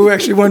 which probably we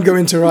actually won't go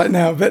into right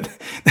now, but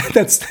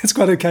that's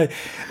quite okay.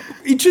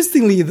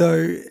 Interestingly,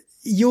 though,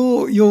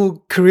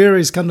 your career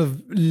is kind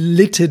of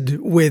littered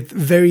with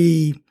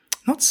very,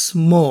 not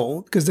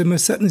small, because they're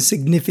most certainly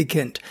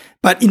significant,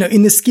 but,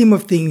 in the scheme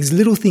of things,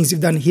 little things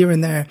you've done here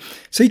and there.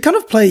 So you kind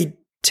of play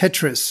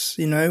Tetris,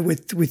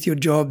 with your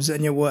jobs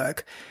and your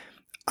work.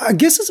 I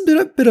guess it's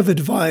a bit of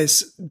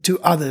advice to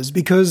others,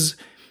 because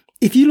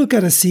if you look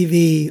at a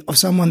CV of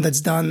someone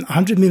that's done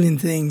 100 million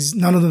things,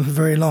 none of them for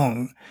very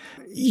long,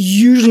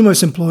 usually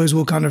most employers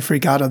will kind of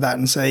freak out at that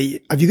and say,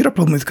 have you got a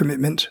problem with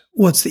commitment?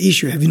 What's the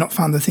issue? Have you not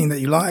found the thing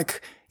that you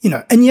like?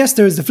 And yes,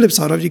 there is the flip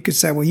side of it. You could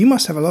say, well, you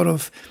must have a lot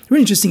of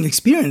really interesting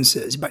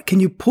experiences, but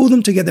can you pull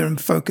them together and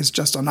focus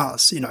just on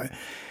us?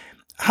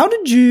 How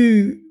did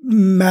you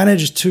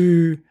manage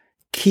to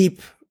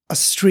keep a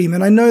stream?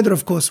 And I know that,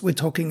 of course, we're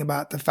talking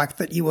about the fact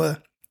that you were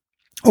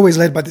always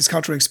led by these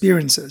cultural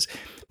experiences.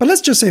 But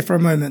let's just say for a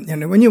moment,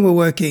 when you were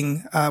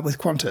working with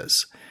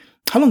Qantas,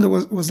 how long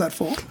was that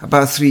for?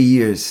 About 3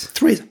 years.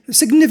 A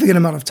significant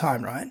amount of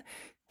time, right?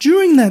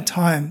 During that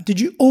time, did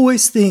you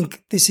always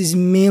think this is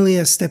merely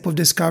a step of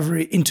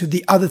discovery into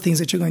the other things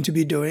that you're going to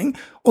be doing?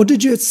 Or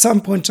did you at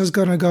some point just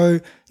going to go,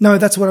 no,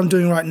 that's what I'm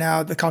doing right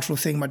now. The cultural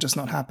thing might just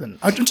not happen.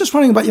 I'm just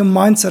wondering about your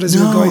mindset as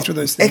you were going through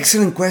those things.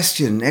 Excellent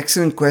question.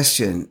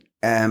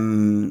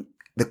 The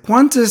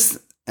Qantas,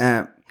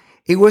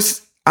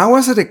 I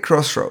was at a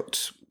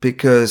crossroads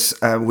because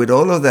with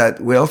all of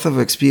that wealth of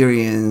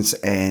experience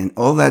and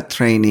all that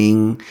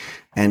training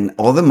and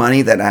all the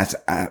money that I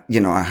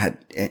had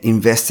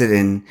invested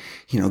in,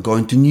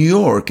 going to New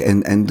York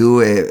and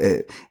do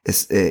a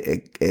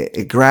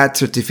grad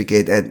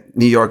certificate at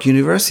New York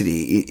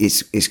University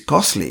is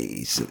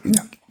costly.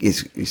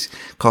 It's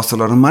cost a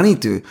lot of money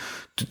to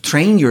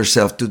train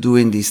yourself to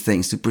doing these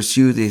things, to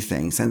pursue these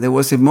things. And there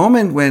was a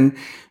moment when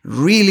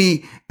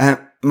really,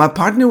 my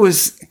partner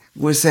was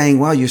saying,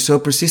 wow, you're so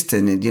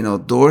persistent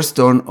and, doors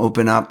don't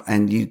open up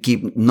and you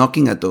keep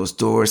knocking at those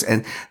doors.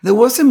 And there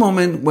was a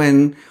moment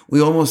when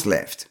we almost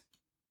left.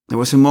 There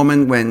was a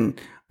moment when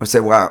I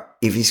said, wow,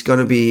 if it's going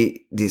to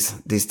be this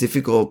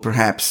difficult,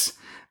 perhaps,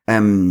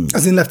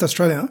 as in left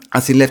Australia?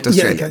 As in left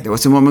Australia. Yeah, okay. There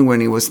was a moment when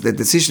the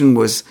decision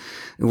was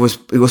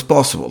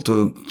possible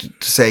to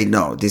say,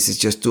 no, this is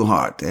just too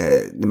hard.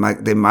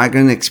 The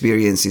migrant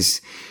experience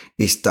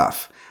is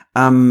tough.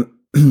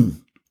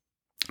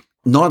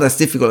 Not as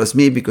difficult as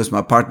me because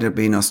my partner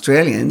being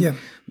Australian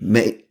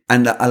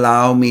and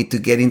allow me to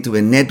get into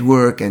a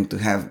network and to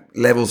have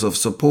levels of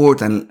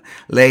support and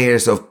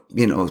layers of,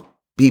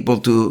 people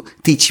to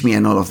teach me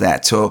and all of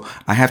that. So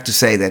I have to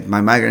say that my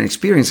migrant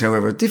experience,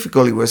 however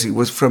difficult it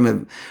was from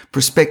a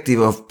perspective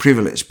of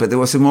privilege. But there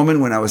was a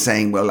moment when I was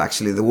saying, well,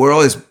 actually the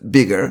world is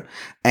bigger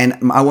and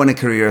I want a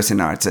career as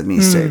an arts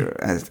administrator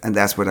and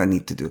that's what I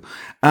need to do.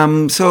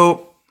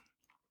 So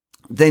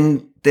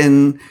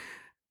then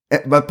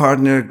my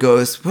partner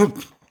goes, well,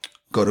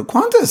 go to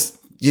Qantas.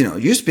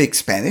 You speak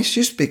Spanish,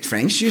 you speak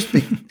French, you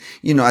speak,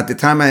 at the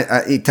time,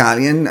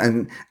 Italian,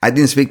 and I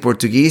didn't speak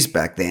Portuguese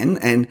back then.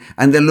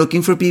 And they're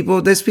looking for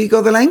people that speak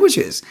other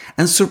languages.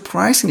 And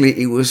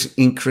surprisingly, it was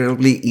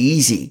incredibly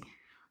easy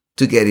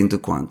to get into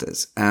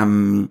Qantas.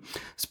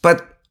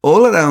 But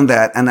all around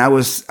that, and I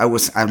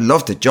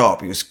loved the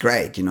job. It was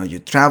great. You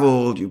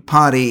travel, you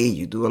party,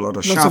 you do a lot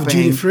of shopping. Lots of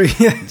duty free.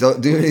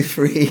 Duty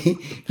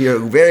free. You're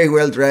very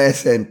well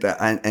dressed and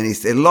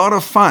it's a lot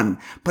of fun.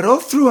 But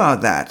all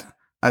throughout that,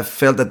 I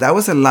felt that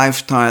was a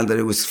lifestyle that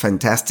it was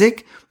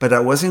fantastic, but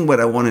that wasn't what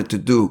I wanted to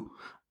do.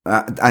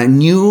 I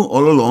knew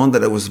all along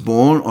that I was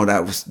born, or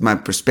that was my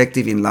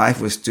perspective in life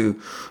was to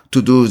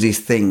do these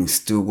things,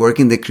 to work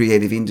in the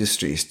creative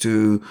industries,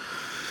 to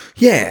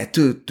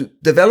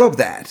develop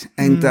that.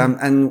 And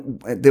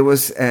there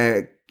was,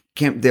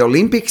 the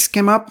Olympics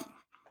came up.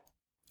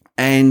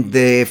 And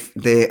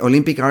the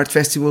Olympic Art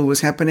Festival was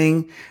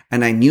happening,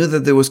 and I knew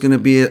that there was going to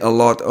be a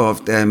lot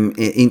of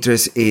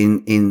interest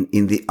in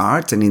the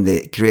art and in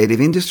the creative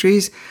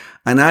industries.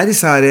 And I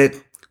decided,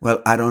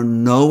 well, I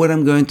don't know what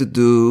I'm going to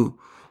do,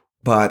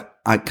 but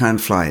I can't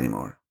fly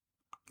anymore.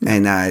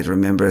 And I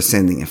remember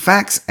sending a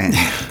fax and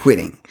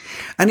quitting.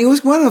 And it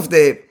was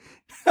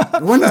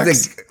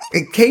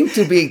it came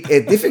to be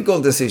a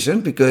difficult decision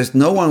because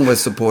no one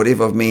was supportive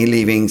of me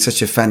leaving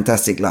such a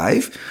fantastic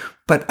life.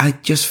 But I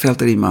just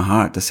felt it in my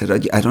heart. I said,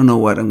 I don't know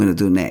what I'm going to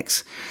do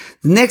next.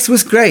 Next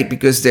was great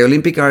because the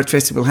Olympic Art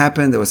Festival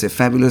happened. There was a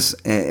fabulous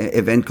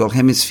event called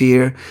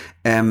Hemisphere.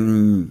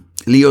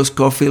 Leo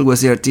Scofield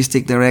was the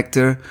artistic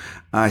director.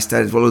 I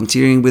started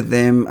volunteering with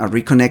them. I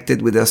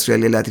reconnected with the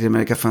Australia Latin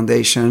America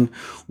Foundation.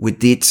 We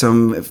did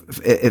some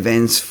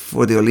events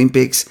for the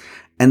Olympics.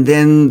 And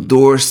then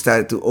doors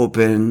started to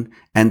open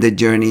and the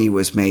journey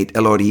was made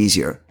a lot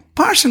easier.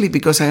 Partially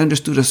because I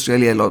understood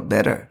Australia a lot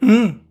better.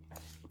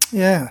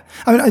 Yeah.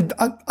 I mean,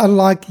 I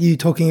like you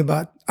talking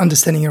about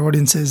understanding your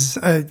audiences.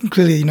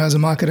 Clearly, as a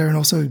marketer and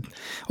also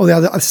all the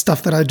other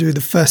stuff that I do,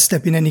 the first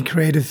step in any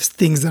creative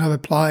things that I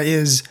apply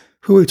is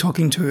who are we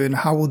talking to and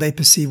how will they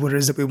perceive what it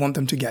is that we want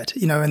them to get,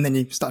 and then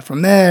you start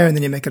from there and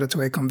then you make it a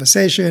two-way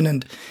conversation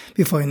and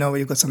before you know it,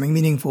 you've got something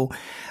meaningful.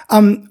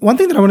 One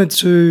thing that I wanted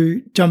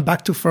to jump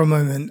back to for a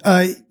moment,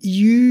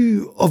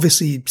 you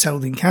obviously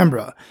settled in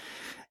Canberra.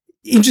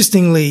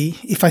 Interestingly,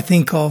 if I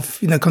think of,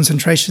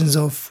 concentrations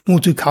of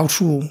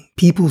multicultural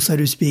people, so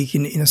to speak,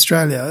 in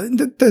Australia,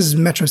 there's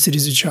metro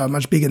cities which are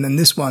much bigger than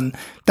this one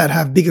that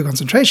have bigger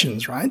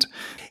concentrations, right?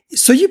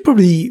 So you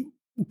probably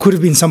could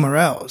have been somewhere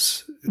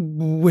else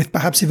with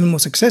perhaps even more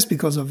success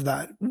because of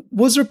that.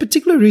 Was there a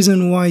particular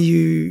reason why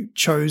you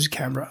chose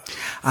Canberra?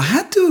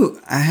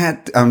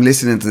 I'm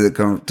listening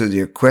to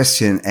your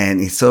question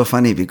and it's so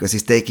funny because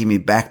it's taking me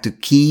back to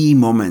key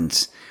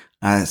moments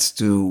as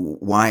to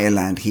why I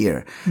land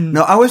here.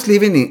 No, I was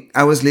living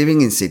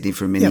in Sydney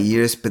for many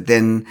years, but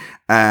then,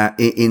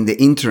 in the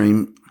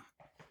interim,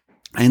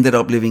 I ended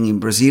up living in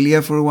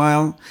Brasilia for a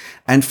while,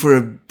 and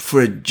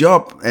for a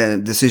job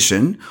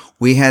decision,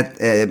 we had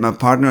my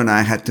partner and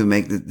I had to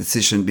make the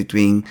decision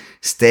between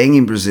staying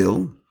in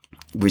Brazil,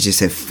 which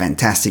is a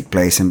fantastic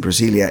place, and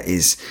Brasilia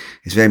is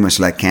very much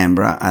like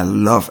Canberra.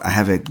 I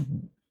have a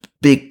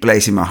big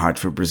place in my heart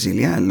for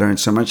Brasilia. I learned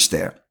so much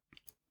there.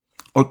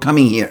 Or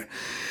coming here,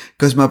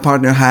 because my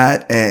partner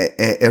had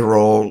a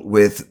role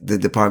with the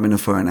Department of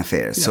Foreign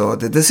Affairs. Yeah. So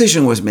the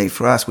decision was made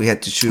for us. We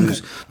had to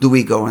choose, do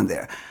we go in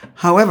there?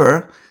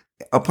 However,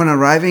 upon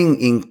arriving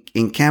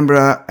in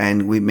Canberra,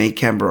 and we made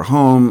Canberra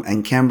home,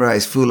 and Canberra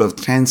is full of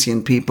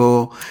transient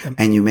people,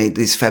 and you made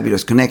these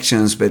fabulous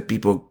connections, but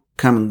people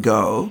come and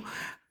go.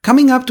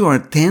 Coming up to our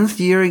 10th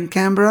year in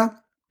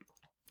Canberra,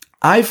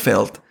 I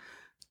felt,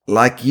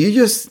 like you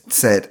just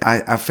said,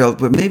 I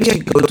felt, well, maybe I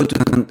go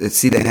to a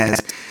city that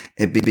has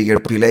a bigger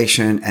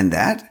population and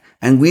that.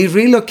 And we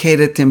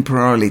relocated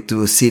temporarily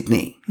to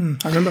Sydney.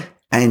 I remember.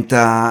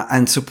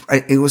 And so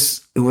it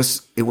was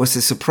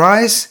a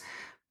surprise,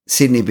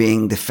 Sydney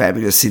being the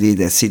fabulous city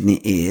that Sydney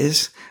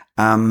is.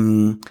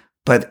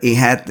 But it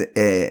had,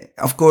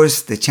 of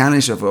course, the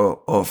challenge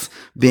of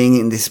being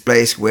in this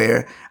place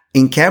where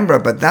in Canberra,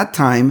 but that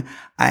time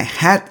I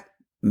had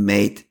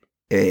made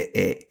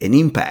an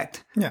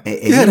impact. Yeah.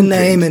 You had a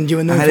name and you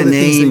were known for the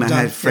things you've done.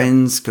 I had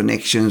friends,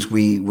 connections.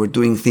 We were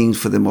doing things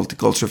for the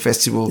Multicultural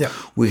Festival. Yeah.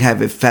 We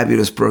have a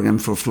fabulous program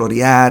for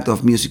Floriade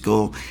of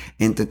musical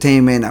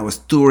entertainment. I was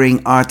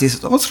touring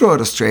artists all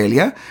throughout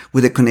Australia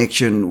with a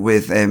connection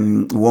with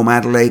WOM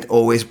Adelaide,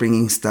 always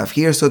bringing stuff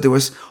here. So there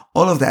was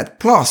all of that.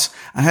 Plus,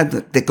 I had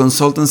the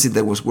consultancy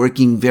that was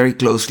working very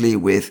closely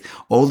with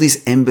all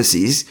these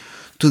embassies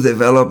to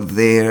develop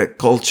their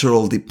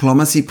cultural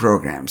diplomacy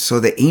programs. So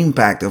the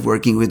impact of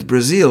working with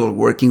Brazil,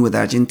 working with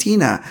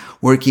Argentina,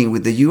 working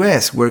with the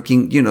US,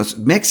 working,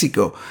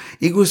 Mexico,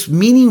 it was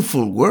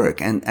meaningful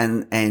work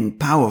and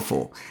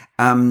powerful.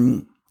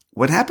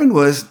 What happened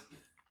was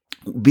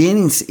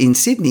being in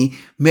Sydney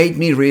made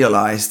me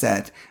realize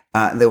that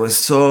there were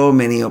so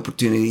many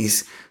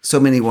opportunities, so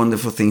many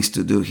wonderful things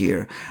to do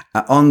here.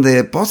 On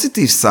the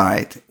positive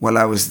side, while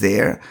I was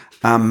there,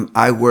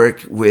 I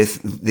work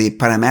with the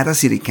Parramatta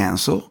City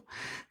Council.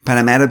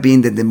 Parramatta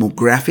being the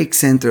demographic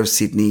center of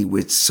Sydney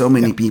with so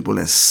many people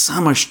and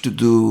so much to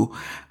do.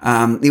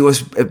 It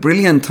was a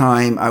brilliant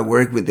time. I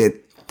worked with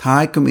the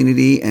Thai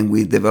community and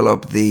we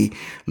developed the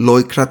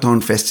Loy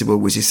Krathong Festival,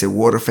 which is a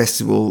water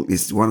festival.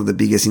 It's one of the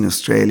biggest in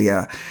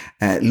Australia.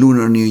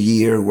 Lunar New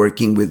Year,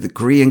 working with the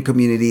Korean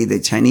community, the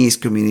Chinese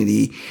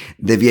community,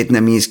 the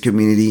Vietnamese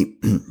community.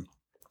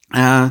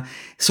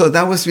 So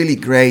that was really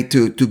great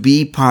to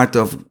be part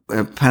of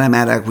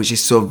Parramatta, which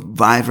is so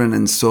vibrant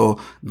and so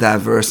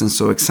diverse and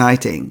so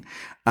exciting.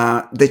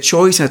 The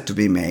choice had to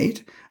be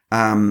made.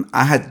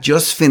 I had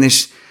just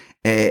finished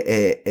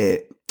a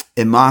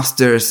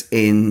master's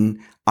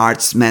in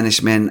arts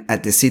management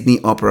at the Sydney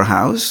Opera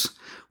House,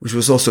 which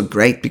was also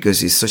great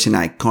because it's such an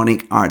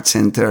iconic art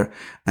center,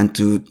 and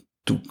to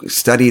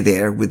study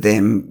there with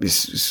them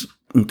is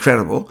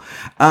incredible.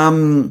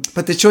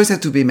 But the choice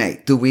had to be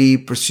made. Do we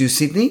pursue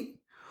Sydney?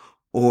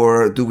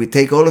 Or do we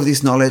take all of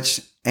this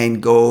knowledge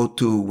and go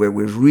to where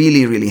we're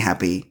really, really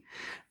happy?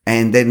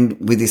 And then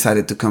we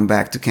decided to come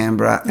back to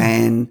Canberra.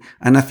 And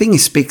I think it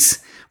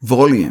speaks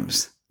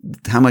volumes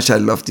how much I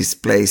love this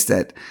place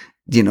that,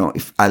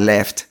 if I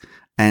left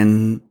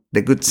and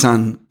the good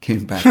son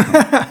came back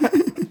home.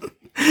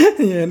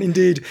 Yeah,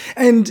 indeed.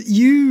 And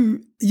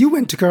you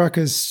went to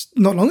Caracas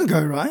not long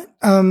ago, right?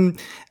 And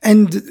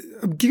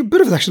a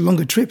bit of actually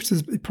longer trip.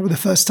 It's probably the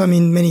first time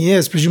in many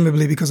years,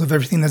 presumably because of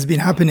everything that's been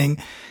happening.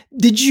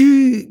 Did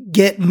you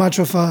get much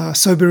of a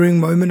sobering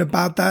moment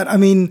about that? I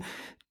mean,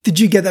 did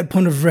you get that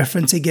point of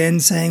reference again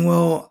saying,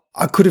 well,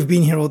 I could have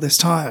been here all this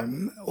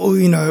time? Or,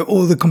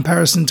 or the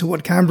comparison to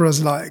what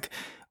Canberra's like.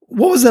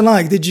 What was it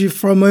like? Did you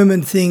for a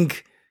moment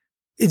think,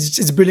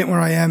 it's brilliant where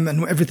I am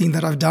and everything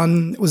that I've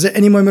done? Was there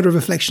any moment of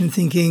reflection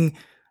thinking,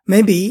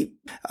 maybe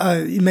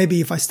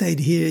if I stayed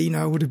here,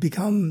 I would have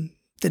become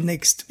the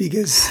next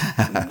biggest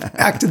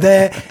actor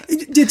there?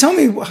 Tell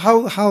me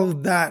how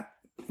that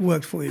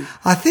worked for you.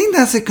 I think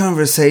that's a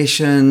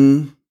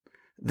conversation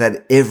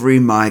that every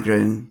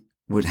migrant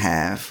would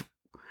have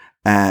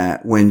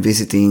when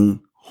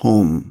visiting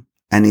home.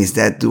 And it's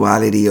that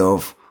duality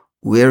of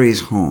where is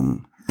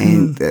home?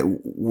 And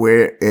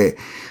where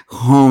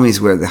home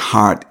is where the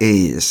heart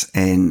is,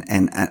 and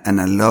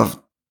I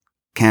love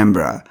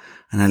Canberra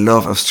and I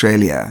love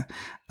Australia.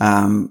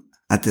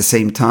 At the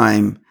same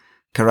time,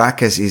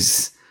 Caracas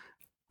is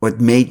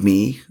what made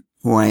me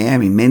who I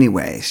am in many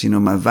ways.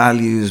 My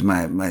values,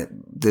 my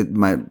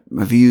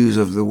views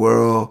of the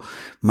world,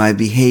 my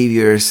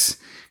behaviors,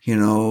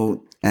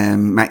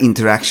 and my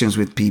interactions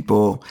with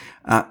people.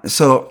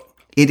 So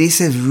it is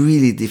a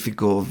really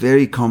difficult,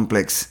 very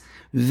complex.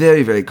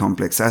 Very, very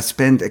complex. I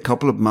spent a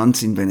couple of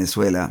months in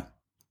Venezuela,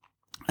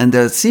 and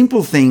there are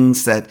simple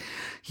things that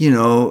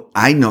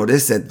I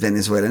notice that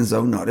Venezuelans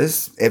don't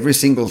notice. Every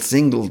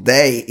single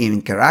day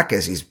in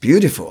Caracas is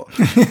beautiful.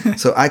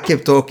 So I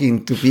kept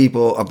talking to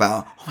people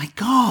about, oh my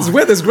God, the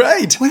weather's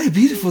great. What a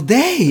beautiful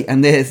day.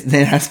 And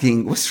they're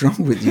asking, what's wrong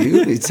with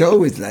you? It's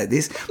always like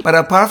this. But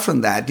apart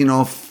from that,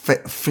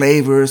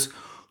 flavors,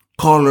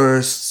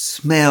 colors,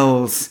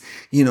 smells,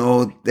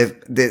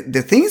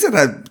 the things that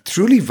I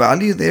truly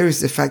value there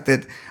is the fact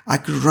that I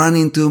could run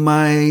into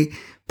my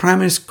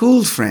primary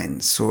school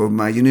friends or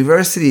my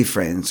university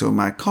friends or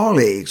my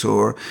colleagues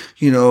or,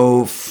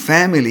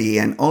 family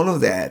and all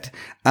of that.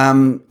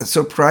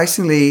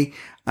 Surprisingly,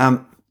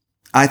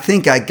 I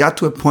think I got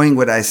to a point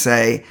where I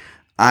say,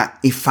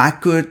 if I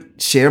could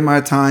share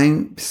my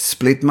time,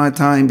 split my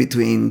time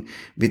between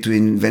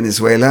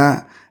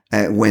Venezuela,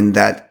 when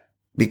that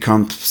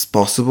becomes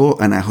possible,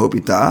 and I hope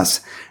it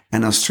does,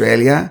 and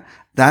Australia,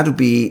 that would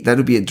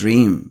be a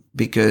dream,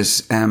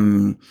 because,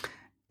 in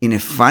a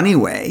funny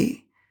way,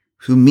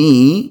 to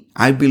me,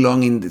 I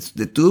belong in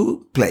the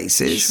two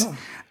places. Sure.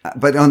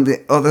 But on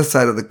the other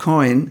side of the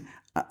coin,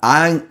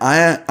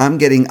 I'm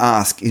getting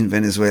asked in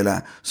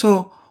Venezuela,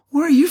 so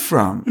where are you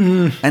from?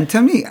 And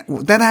tell me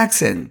that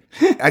accent.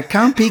 I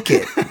can't pick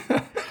it.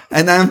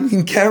 And I'm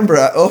in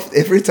Canberra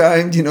every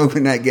time,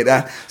 when I get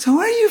out. So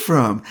where are you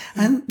from?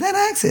 And that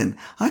accent,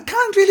 I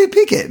can't really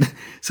pick it.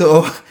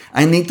 So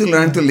I need to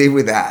learn to live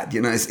with that.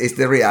 It's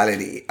the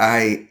reality.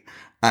 I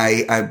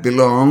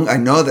belong. I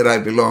know that I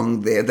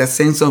belong there. That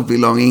sense of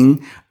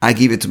belonging, I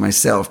give it to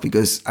myself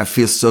because I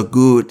feel so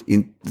good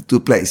in the two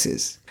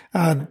places.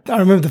 I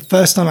remember the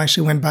first time I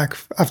actually went back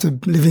after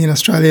living in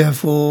Australia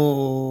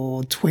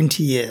for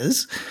 20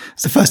 years.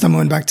 It's the first time I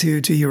went back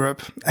to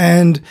Europe.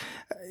 And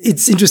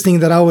it's interesting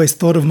that I always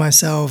thought of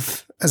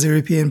myself as a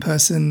European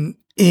person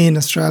in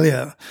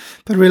Australia,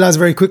 but realized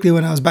very quickly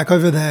when I was back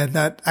over there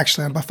that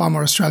actually I'm by far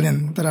more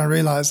Australian than I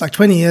realized. Like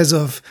 20 years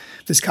of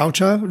this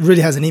culture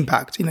really has an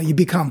impact. You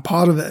become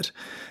part of it.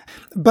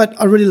 But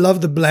I really love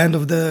the blend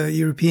of the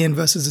European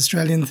versus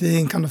Australian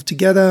thing kind of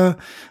together.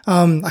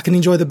 I can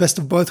enjoy the best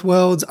of both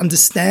worlds,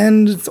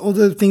 understand all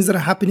the things that are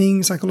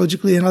happening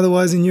psychologically and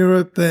otherwise in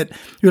Europe, but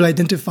really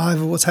identify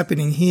with what's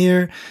happening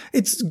here.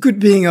 It's good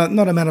being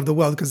not a man of the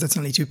world, because that's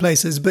only two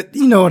places, but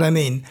you know what I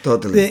mean.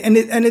 Totally. And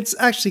it's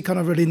actually kind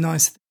of really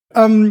nice.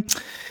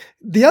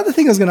 The other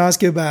thing I was going to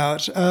ask you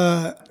about,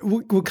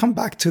 we'll come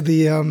back to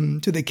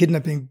the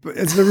kidnapping.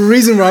 It's the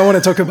reason why I want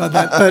to talk about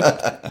that.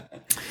 But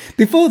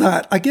before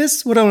that, I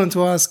guess what I wanted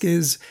to ask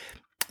is,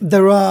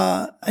 there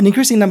are an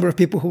increasing number of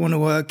people who want to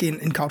work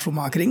in cultural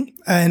marketing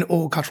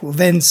or cultural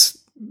events,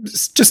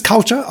 just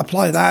culture,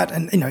 apply that,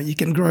 and you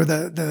can grow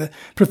the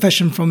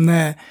profession from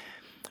there.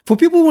 For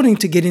people wanting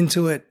to get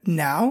into it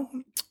now,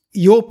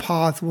 your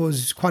path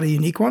was quite a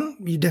unique one.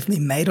 You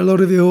definitely made a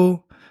lot of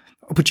your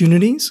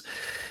opportunities.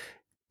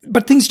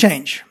 But things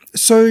change.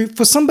 So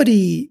for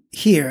somebody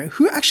here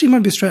who actually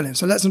might be Australian,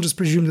 so let's not just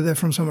presume that they're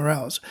from somewhere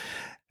else,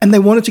 and they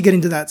wanted to get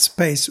into that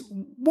space,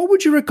 what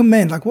would you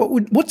recommend? Like,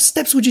 what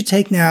steps would you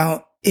take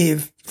now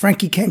if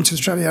Frankie came to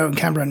Australia and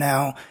Canberra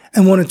now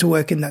and wanted to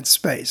work in that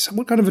space?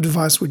 What kind of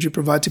advice would you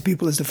provide to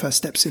people as the first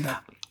steps in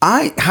that?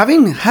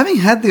 Having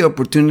had the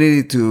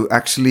opportunity to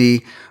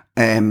actually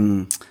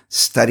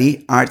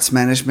study arts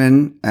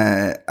management.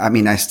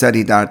 I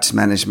studied arts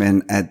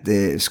management at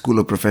the School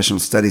of Professional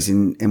Studies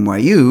in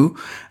NYU,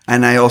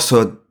 and I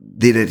also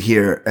did it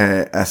here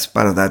as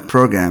part of that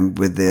program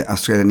with the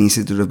Australian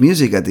Institute of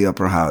Music at the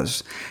Opera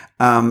House.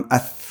 I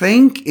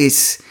think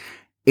it's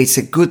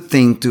a good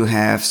thing to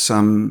have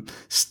some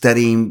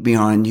studying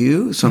behind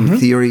you, some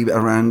theory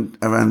around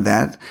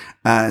that,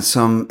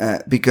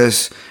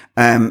 because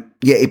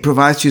it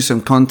provides you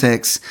some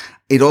context.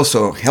 It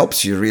also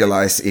helps you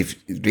realize if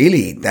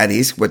really that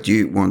is what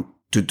you want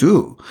to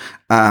do,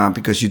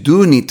 because you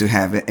do need to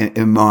have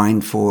a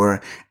mind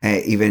for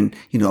even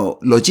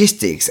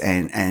logistics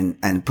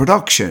and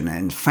production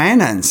and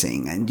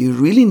financing, and you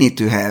really need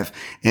to have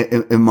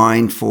a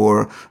mind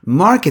for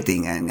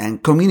marketing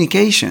and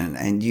communication,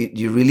 and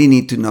you really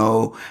need to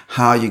know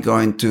how you're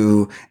going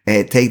to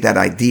take that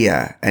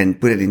idea and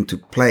put it into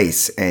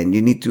place, and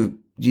you need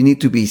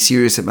to be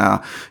serious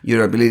about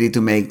your ability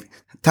to make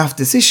tough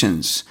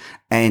decisions.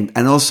 And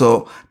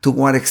also, to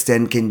what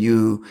extent can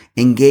you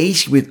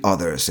engage with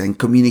others and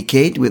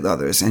communicate with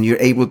others, and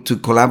you're able to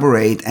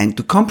collaborate and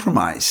to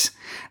compromise.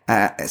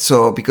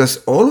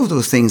 Because all of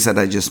those things that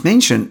I just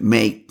mentioned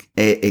make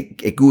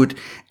a good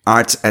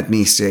arts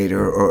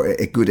administrator or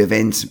a good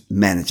events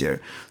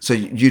manager. So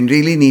you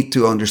really need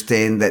to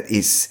understand that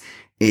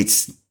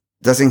it's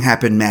doesn't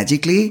happen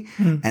magically,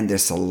 and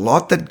there's a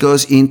lot that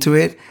goes into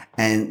it,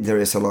 and there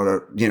is a lot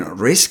of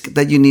risk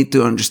that you need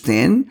to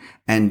understand,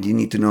 and you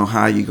need to know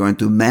how you're going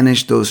to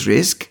manage those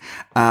risks.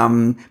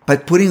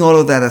 But putting all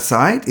of that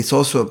aside, it's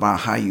also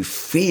about how you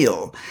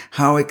feel,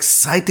 how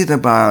excited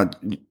about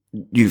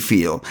you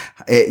feel,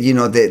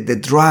 the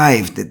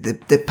drive,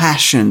 the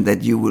passion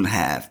that you will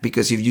have.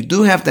 Because if you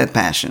do have that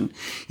passion,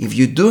 if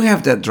you do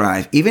have that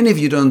drive, even if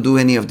you don't do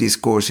any of these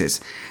courses,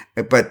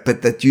 but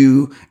that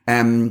you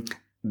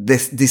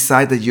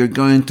decide that you're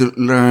going to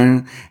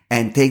learn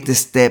and take the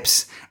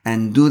steps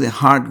and do the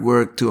hard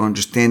work to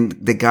understand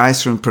the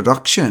guys from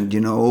production,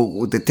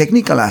 the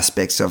technical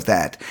aspects of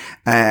that.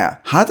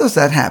 How does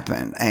that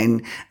happen?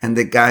 And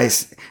the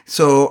guys,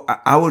 so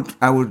I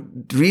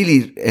would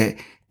really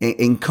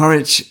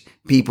encourage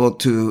people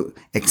to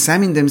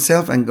examine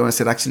themselves and go and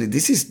say, actually,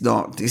 this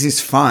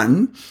is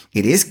fun.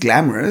 It is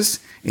glamorous.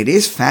 It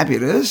is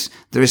fabulous.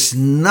 There is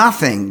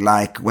nothing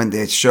like when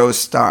the show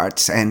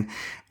starts and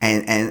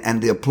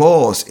the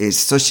applause is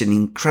such an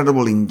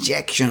incredible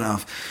injection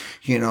of,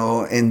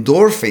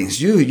 endorphins.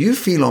 You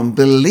feel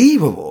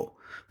unbelievable.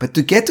 But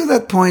to get to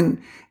that point,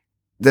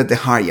 the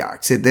hard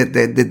yards,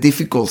 the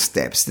difficult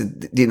steps,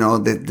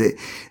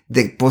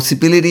 the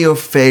possibility of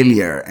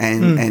failure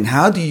and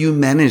how do you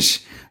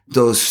manage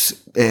those,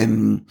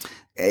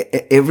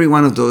 every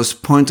one of those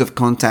points of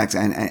contact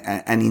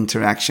and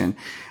interaction.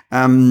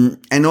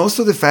 And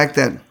also the fact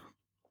that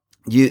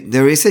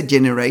there is a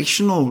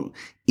generational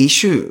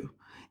issue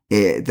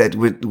that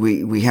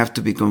we have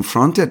to be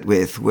confronted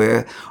with,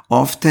 where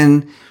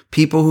often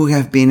people who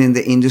have been in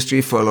the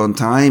industry for a long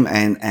time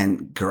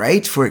and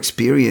great for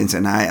experience,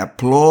 and I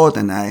applaud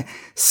and I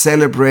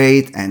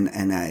celebrate and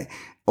I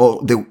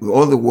all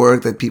the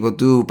work that people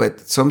do,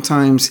 but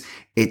sometimes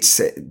it's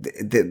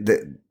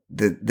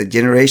the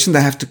generation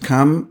that have to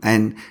come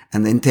and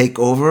then take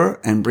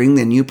over and bring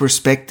a new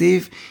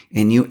perspective,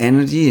 a new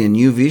energy, a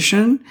new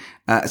vision.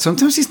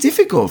 Sometimes it's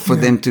difficult for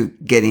them to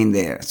get in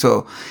there.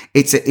 So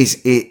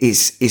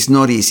it's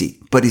not easy,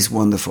 but it's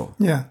wonderful.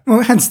 Yeah.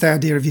 Well, hence the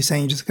idea of you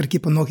saying you just got to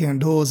keep on knocking on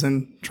doors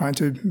and trying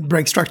to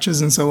break structures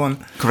and so on.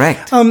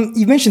 Correct.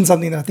 You mentioned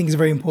something that I think is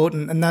very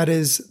important, and that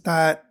is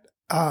that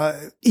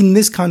in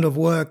this kind of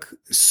work,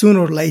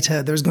 sooner or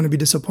later, there's going to be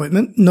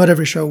disappointment. Not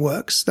every show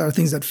works. There are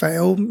things that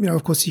fail.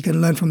 Of course, you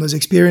can learn from those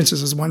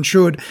experiences as one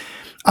should.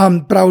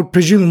 But I would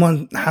presume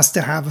one has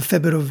to have a fair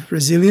bit of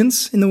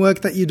resilience in the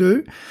work that you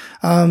do.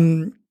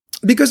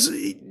 Because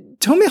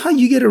tell me how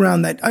you get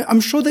around that.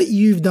 I'm sure that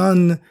you've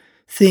done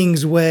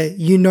things where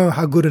you know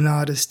how good an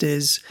artist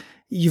is.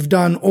 You've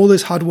done all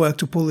this hard work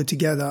to pull it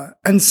together,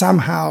 and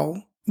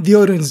somehow the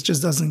audience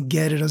just doesn't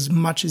get it as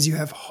much as you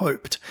have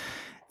hoped.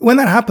 When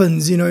that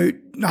happens,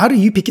 how do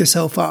you pick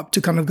yourself up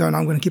to kind of go, and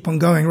I'm going to keep on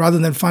going, rather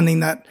than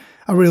finding that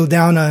a real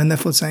downer and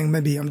therefore saying,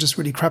 maybe I'm just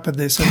really crap at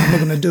this and I'm not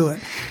going to do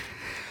it?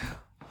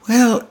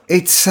 Well,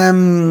 it's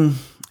often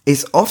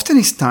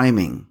is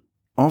timing.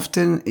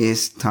 Often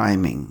is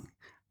timing.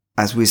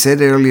 As we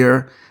said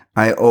earlier,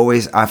 I've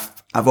always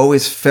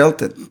felt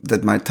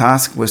that my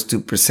task was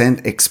to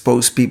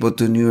expose people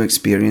to new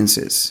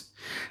experiences.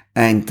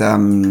 And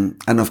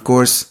of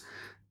course,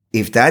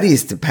 if that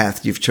is the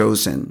path you've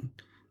chosen,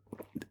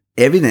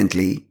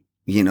 evidently,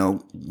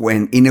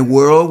 when in a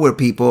world where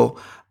people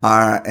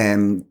are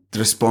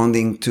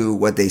responding to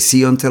what they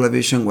see on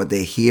television, what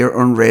they hear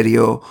on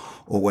radio,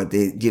 or what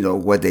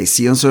they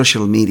see on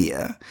social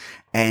media,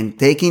 and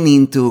taking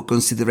into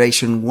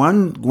consideration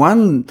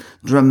one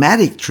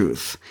dramatic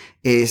truth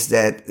is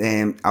that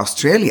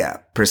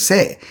Australia per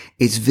se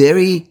is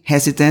very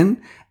hesitant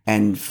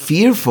and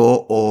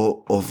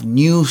fearful of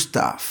new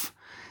stuff.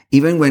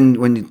 Even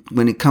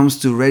when it comes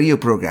to radio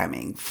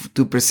programming,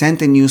 to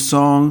present a new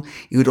song,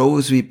 it would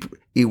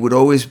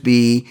always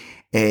be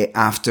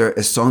after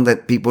a song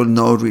that people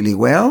know really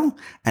well,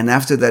 and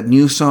after that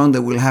new song, they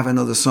will have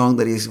another song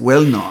that is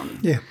well known.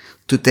 Yeah.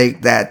 To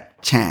take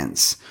that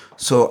chance.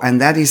 So, and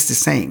that is the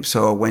same.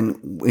 So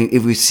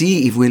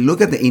if we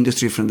look at the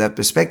industry from that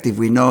perspective,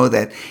 we know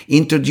that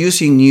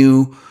introducing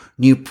new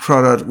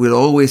product will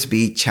always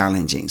be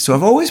challenging. So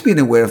I've always been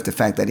aware of the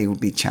fact that it will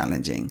be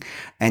challenging,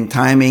 and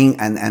timing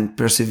and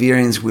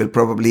perseverance will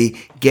probably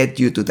get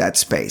you to that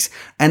space.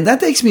 And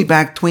that takes me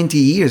back 20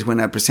 years when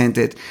I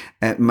presented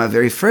my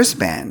very first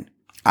band.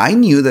 I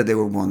knew that they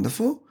were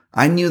wonderful.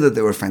 I knew that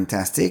they were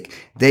fantastic.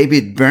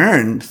 David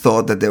Byrne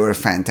thought that they were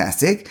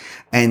fantastic,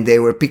 and they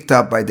were picked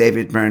up by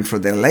David Byrne for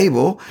their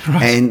label,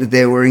 right. And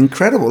they were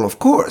incredible, of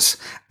course.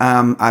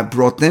 I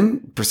brought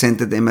them,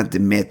 presented them at the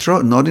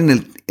Metro, not in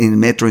the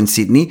Metro in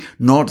Sydney,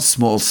 not a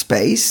small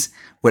space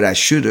where I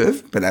should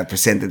have, but I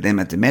presented them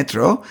at the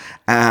Metro.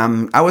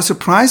 I was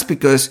surprised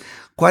because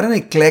quite an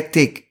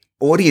eclectic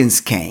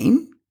audience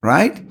came,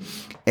 right?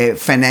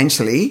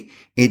 Financially,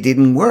 it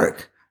didn't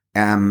work.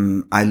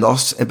 I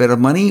lost a bit of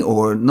money,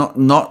 or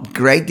not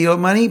great deal of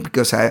money,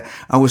 because I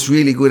was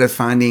really good at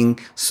finding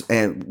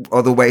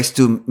other ways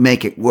to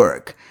make it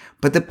work.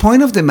 But the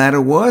point of the matter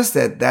was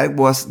that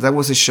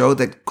was a show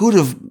that could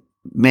have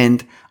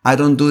meant I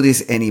don't do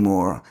this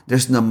anymore.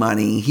 There's no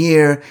money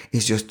here.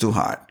 It's just too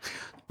hard.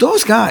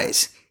 Those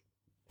guys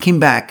came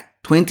back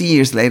 20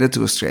 years later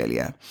to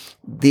Australia,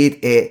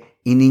 did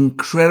an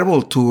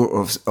incredible tour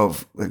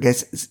of I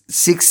guess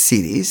 6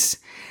 cities.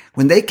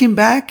 When they came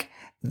back,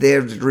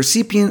 they're the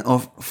recipient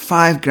of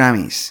 5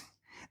 Grammys.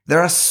 They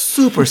are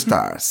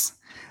superstars.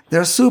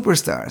 They're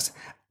superstars.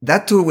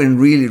 that tour went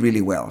really,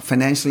 really well.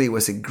 Financially, it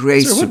was a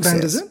great success. What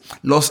band is it?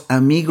 Los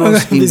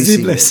Amigos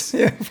Invisibles.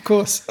 Yeah, of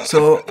course.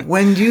 So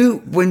when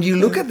you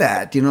look at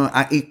that,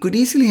 it could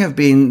easily have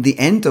been the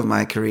end of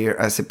my career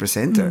as a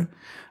presenter.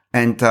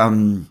 And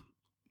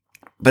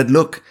but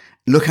look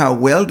how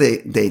well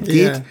they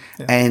did,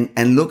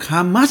 and look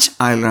how much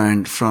I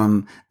learned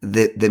from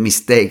the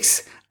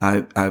mistakes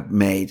I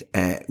made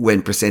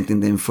when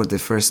presenting them for the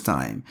first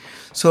time.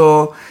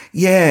 So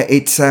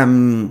it's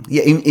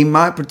in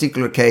my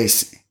particular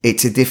case,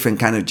 it's a different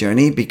kind of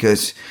journey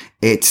because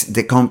it's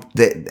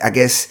I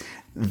guess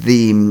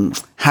the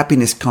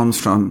happiness comes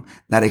from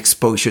that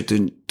exposure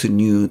to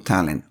new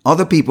talent.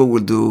 Other people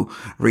will do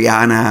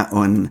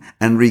Rihanna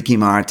and Ricky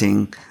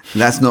Martin.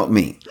 That's not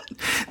me.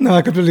 No,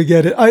 I completely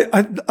get it.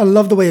 I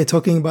love the way you're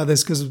talking about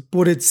this, because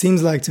what it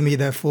seems like to me,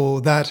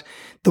 therefore, that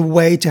the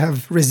way to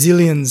have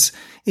resilience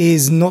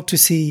is not to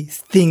see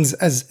things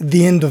as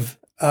the end of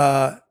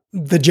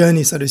the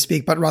journey, so to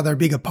speak, but rather a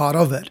bigger part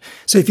of it.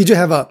 So if you do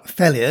have a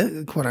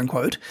failure, quote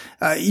unquote,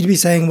 you'd be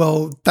saying,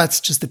 well, that's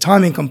just the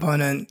timing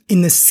component.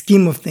 In the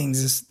scheme of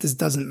things, this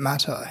doesn't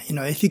matter.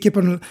 If you keep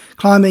on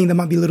climbing, there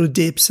might be little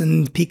dips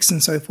and peaks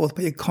and so forth,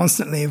 but you're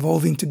constantly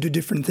evolving to do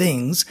different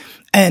things.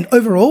 And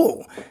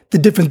overall, the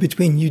difference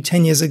between you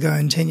 10 years ago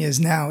and 10 years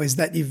now is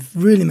that you've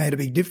really made a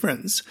big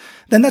difference.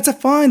 Then that's a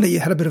fine that you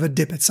had a bit of a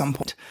dip at some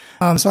point.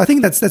 So I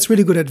think that's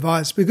really good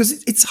advice,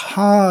 because it's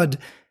hard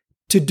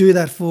to do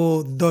that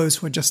for those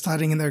who are just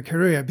starting in their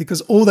career, because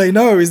all they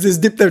know is this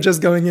dip they're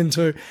just going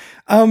into.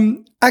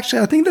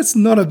 Actually, I think that's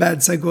not a bad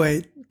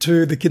segue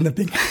to the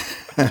kidnapping,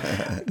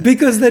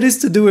 because that is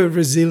to do with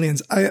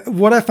resilience.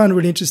 What I found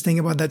really interesting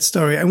about that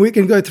story, and we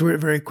can go through it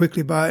very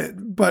quickly, but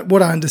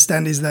what I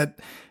understand is that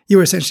you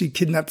were essentially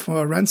kidnapped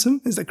for a ransom.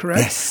 Is that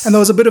correct? Yes. And there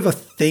was a bit of a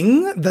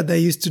thing that they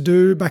used to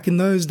do back in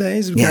those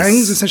days. Yes.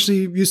 Gangs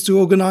essentially used to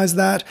organize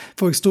that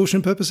for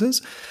extortion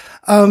purposes.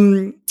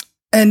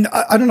 And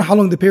I don't know how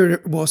long the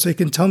period was, so you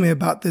can tell me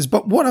about this.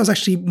 But what I was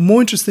actually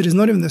more interested in is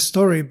not even the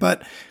story,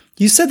 but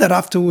you said that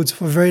afterwards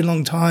for a very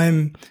long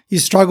time, you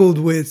struggled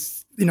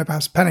with,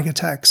 perhaps panic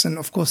attacks and,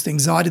 of course, the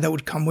anxiety that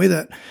would come with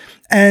it.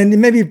 And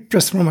maybe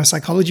just from my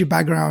psychology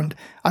background,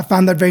 I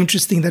found that very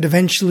interesting that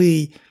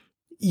eventually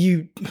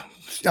you,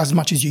 as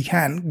much as you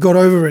can, got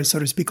over it, so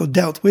to speak, or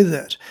dealt with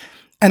it.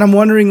 And I'm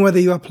wondering whether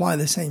you apply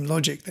the same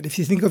logic, that if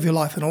you think of your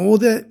life and all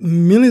the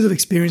millions of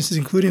experiences,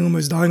 including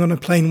almost dying on a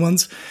plane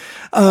once,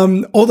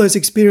 all those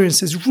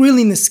experiences,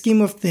 really in the scheme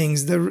of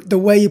things, the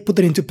way you put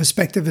it into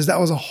perspective is that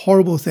was a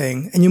horrible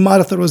thing. And you might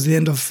have thought it was the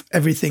end of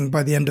everything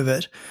by the end of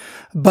it.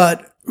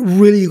 But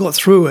really you got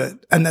through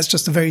it. And that's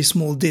just a very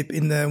small dip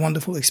in the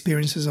wonderful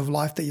experiences of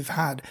life that you've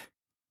had.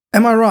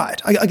 Am I right?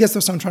 I guess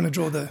that's what I'm trying to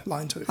draw the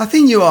line to. I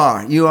think you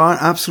are. You are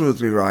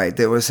absolutely right.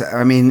 There was,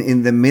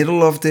 in the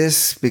middle of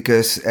this,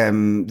 because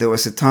there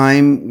was a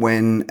time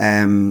when,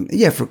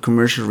 for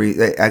commercial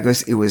reasons, I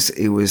guess it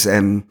was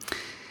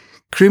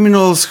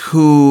criminals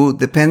who,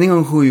 depending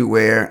on who you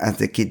were as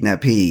the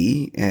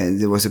kidnappee,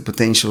 there was a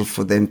potential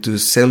for them to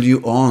sell you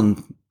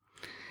on.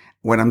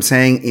 What I'm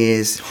saying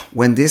is,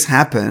 when this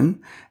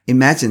happened,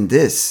 imagine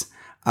this.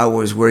 I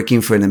was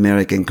working for an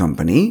American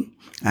company.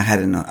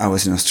 I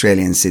was an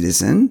Australian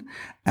citizen,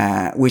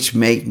 which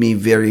made me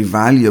very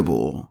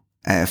valuable,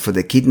 for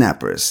the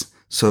kidnappers.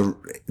 So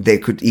they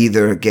could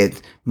either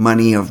get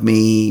money of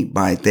me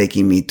by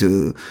taking me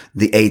to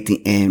the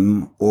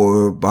ATM,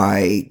 or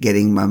by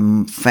getting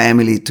my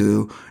family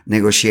to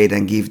negotiate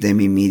and give them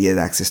immediate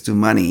access to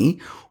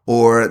money.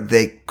 Or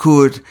they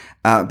could,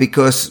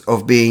 because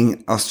of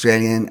being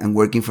Australian and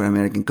working for an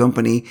American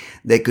company,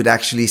 they could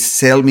actually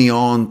sell me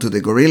on to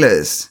the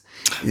guerrillas.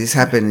 This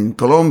happened in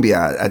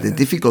Colombia at a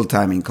difficult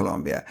time in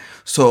Colombia.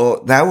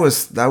 So that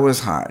was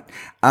hard.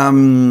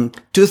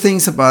 Two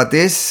things about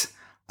this.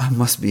 I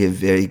must be a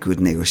very good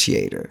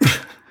negotiator,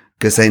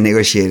 because I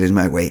negotiated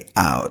my way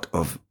out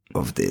of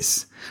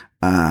this.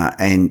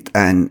 And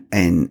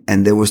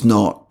there was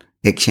no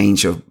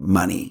exchange of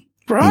money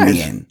in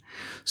the end.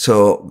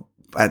 So,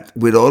 but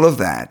with all of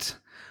that,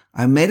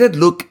 I made it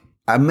look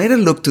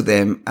to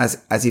them as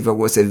if it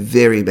was a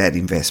very bad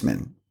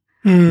investment.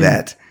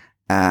 That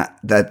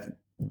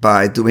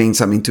by doing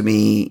something to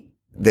me,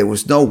 there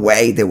was no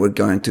way they were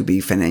going to be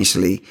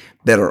financially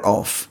better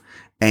off.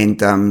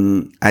 And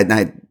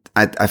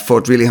I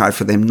fought really hard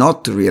for them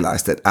not to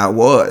realize that I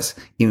was,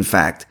 in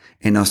fact,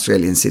 an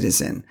Australian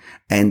citizen,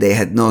 and they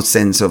had no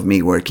sense of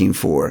me working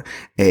for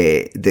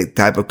the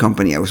type of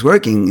company I was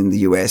working in the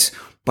US,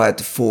 but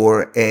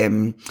for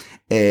an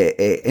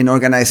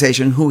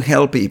organization who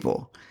helped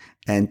people.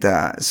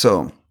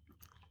 So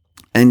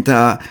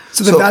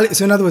value,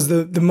 so in other words,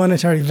 the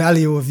monetary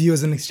value of you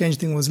as an exchange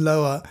thing was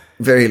lower.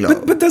 Very low.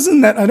 But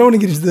doesn't that, I don't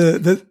want to get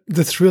into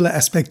the thriller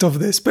aspect of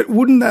this, but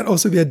wouldn't that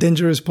also be a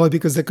dangerous ploy,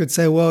 because they could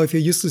say, well, if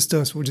you're useless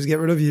to us, we'll just get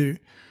rid of you.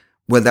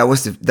 Well, that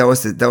was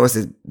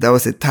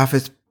the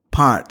toughest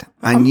part.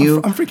 I'm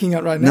freaking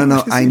out right now.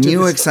 No, I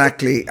knew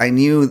exactly. I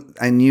knew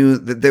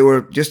that they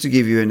were, just to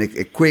give you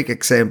a quick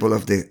example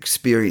of the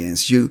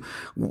experience.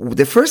 One of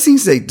the first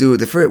things they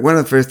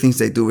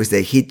do is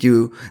they hit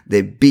you,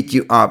 they beat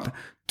you up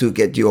to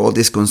get you all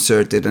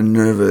disconcerted and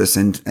nervous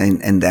and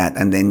that,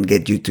 and then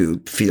get you to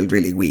feel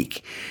really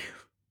weak.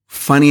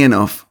 Funny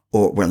enough,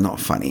 or well, not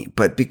funny,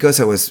 but because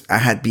I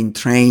had been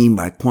trained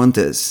by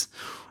Qantas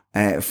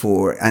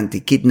for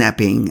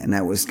anti-kidnapping, and I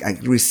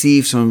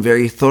received some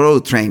very thorough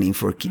training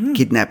for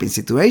kidnapping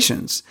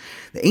situations.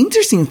 The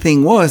interesting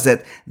thing was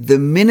that the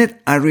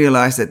minute I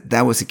realized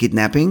that was a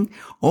kidnapping,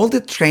 all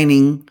the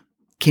training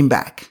came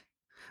back,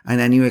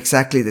 and I knew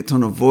exactly the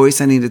tone of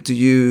voice I needed to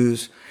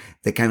use,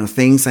 the kind of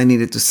things I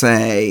needed to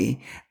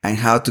say, and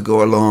how to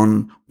go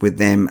along with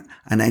them.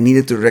 And I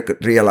needed to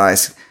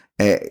realize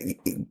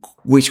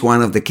which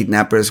one of the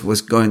kidnappers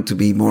was going to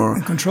be more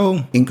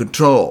in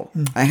control.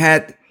 I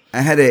had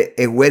a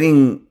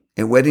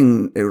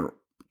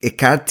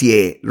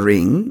Cartier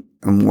ring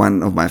on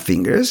one of my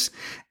fingers,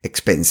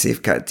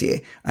 expensive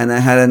Cartier, and I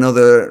had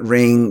another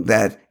ring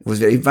that was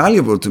very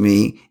valuable to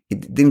me.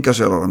 It didn't cost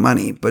a lot of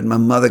money, but my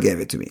mother gave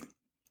it to me.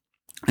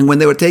 And when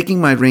they were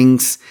taking my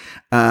rings,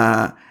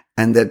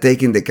 and they're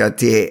taking the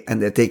Cartier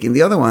and they're taking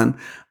the other one,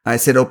 I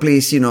said, "Oh,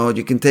 please,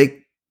 you can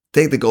take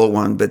the gold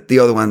one, but the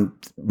other one,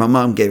 my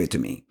mom gave it to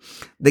me."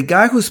 The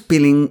guy who's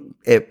pulling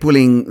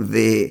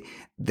the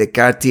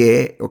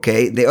Cartier,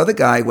 okay, the other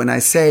guy, when I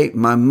say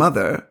my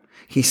mother,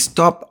 he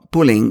stopped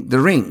pulling the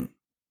ring.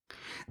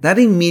 That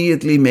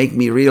immediately made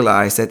me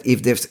realize that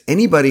if there's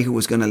anybody who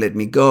was going to let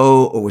me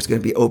go or was going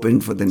to be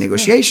open for the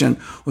negotiation,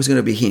 was going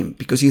to be him,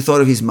 because he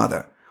thought of his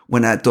mother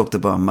when I talked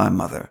about my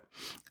mother.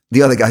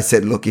 The other guy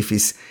said, "Look, if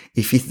he's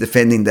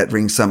defending that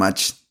ring so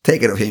much,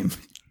 take it of him."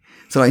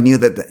 So I knew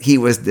that he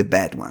was the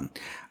bad one.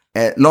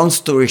 Long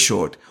story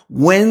short,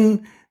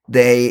 when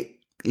they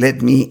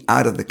let me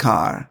out of the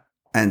car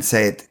and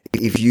said,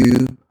 if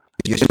you're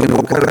going to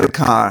walk out of the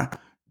car,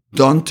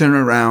 don't turn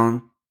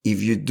around.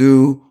 If you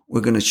do,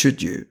 we're going to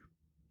shoot you.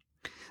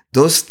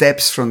 Those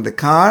steps from the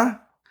car,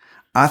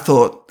 I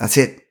thought, that's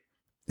it.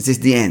 This is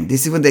the end.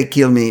 This is when they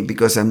kill me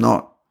because I'm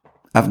not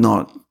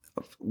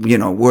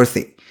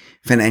worthy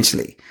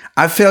financially.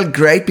 I felt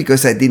great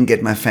because I didn't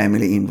get my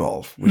family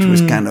involved, which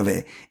was kind of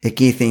a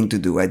key thing to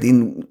do. I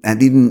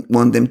didn't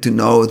want them to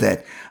know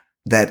that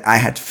I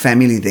had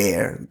family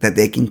there that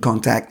they can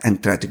contact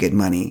and try to get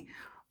money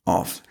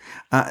off.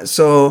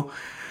 So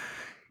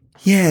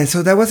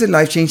that was a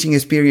life-changing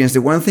experience.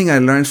 The one thing I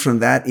learned from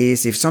that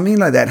is if something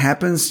like that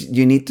happens,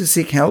 you need to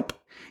seek help.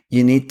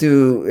 You need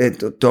to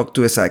talk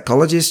to a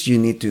psychologist. You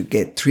need to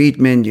get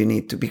treatment.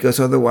 Because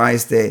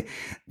otherwise the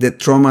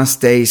trauma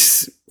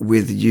stays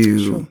with you.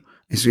 Sure.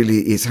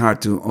 It's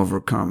hard to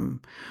overcome.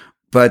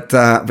 But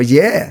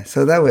yeah,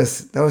 so that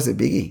was a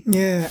biggie.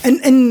 Yeah.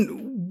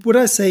 And would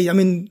I say, I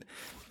mean,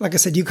 like I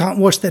said, you can't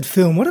watch that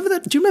film. Do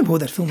you remember what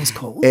that film was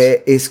called?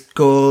 It's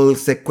called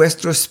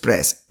Secuestro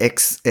Express,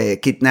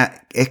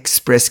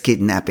 Express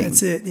Kidnapping.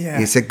 That's it, yeah.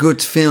 It's a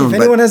good film.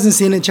 If anyone hasn't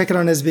seen it, check it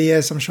on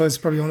SBS. I'm sure it's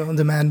probably on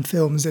demand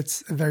films.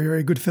 It's a very,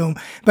 very good film.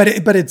 But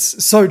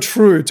it's so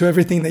true to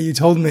everything that you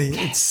told me.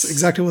 It's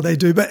exactly what they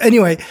do. But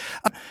anyway,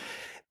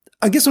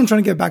 I guess what I'm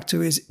trying to get back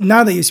to is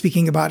now that you're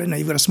speaking about it, now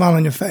you've got a smile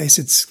on your face.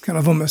 It's kind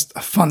of almost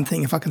a fun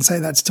thing, if I can say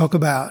that, to talk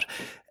about.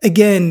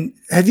 Again,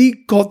 have you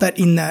got that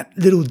in that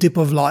little dip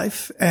of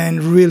life?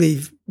 And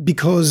really,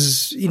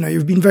 because,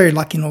 you've been very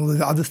lucky in all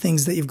the other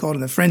things that you've got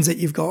and the friends that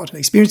you've got and the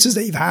experiences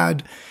that you've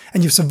had,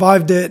 and you've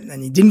survived it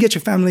and you didn't get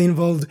your family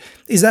involved.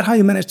 Is that how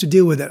you managed to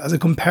deal with it as a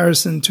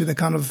comparison to the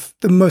kind of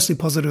the mostly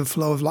positive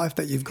flow of life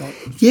that you've got?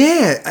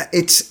 Yeah,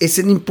 it's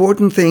an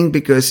important thing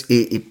because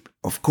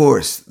of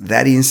course,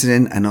 that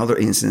incident and other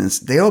incidents,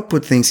 they all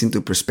put things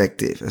into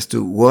perspective as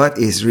to what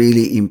is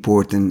really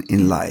important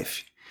in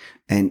life.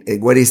 And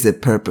what is the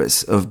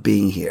purpose of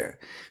being here?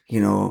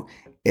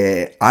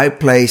 I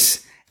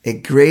place a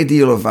great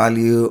deal of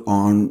value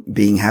on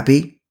being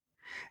happy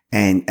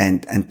and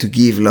to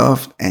give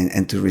love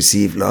and to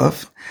receive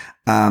love.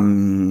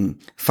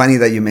 Funny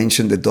that you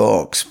mentioned the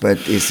dogs, but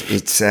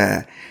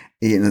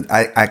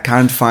I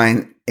can't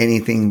find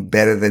anything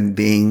better than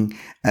being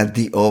at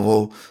the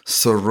Oval,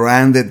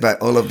 surrounded by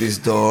all of these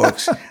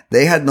dogs.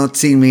 They had not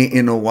seen me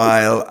in a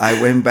while. I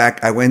went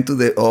to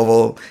the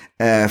Oval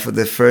for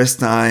the first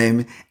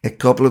time a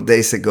couple of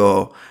days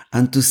ago,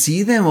 and to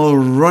see them all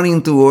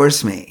running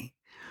towards me,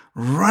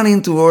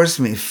 fighting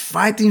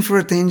for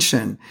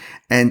attention.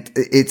 And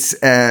it's,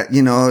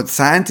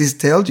 scientists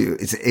tell you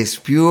it's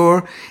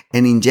pure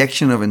an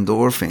injection of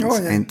endorphins.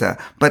 Oh, yeah.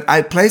 But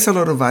I place a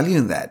lot of value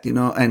in that,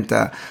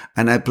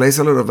 and I place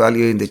a lot of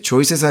value in the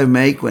choices I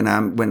make when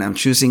I'm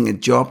choosing a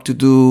job to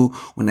do,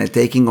 when I'm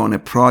taking on a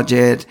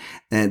project,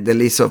 the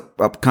list of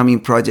upcoming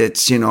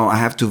projects, I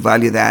have to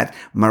value that.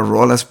 My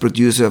role as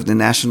producer of the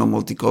National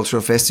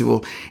Multicultural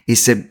Festival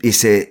is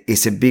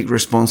a big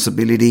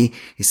responsibility.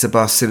 It's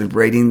about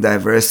celebrating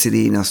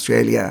diversity in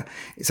Australia.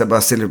 It's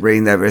about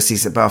celebrating diversity.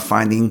 It's about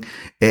finding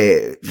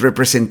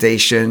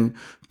representation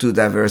to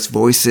diverse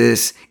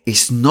voices.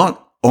 It's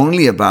not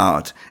only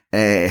about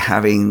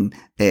having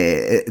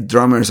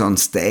drummers on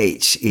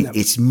stage.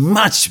 It's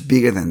much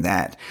bigger than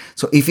that.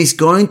 So if it's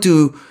going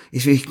to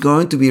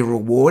be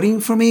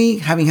rewarding for me,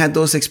 having had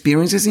those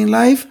experiences in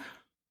life,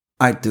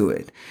 I do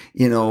it.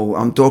 You know,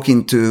 I'm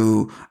talking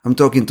to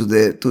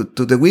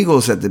the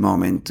Wiggles at the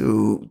moment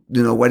to,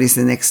 you know, what is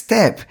the next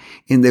step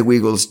in the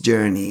Wiggles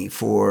journey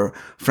for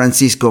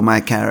Francisco, my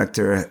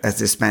character as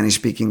the Spanish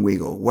speaking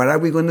Wiggle. What are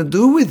we going to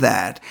do with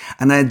that?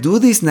 And I do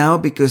this now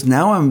because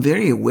now I'm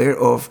very aware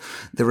of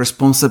the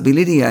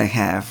responsibility I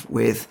have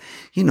with,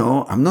 you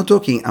know,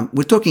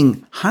 we're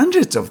talking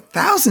hundreds of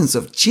thousands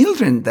of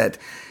children that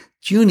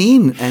tune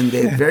in and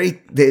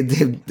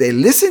they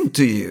listen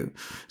to you.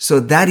 So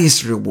that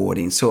is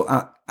rewarding. So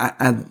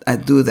I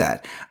do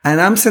that.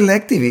 And I'm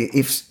selective.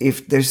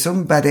 If there's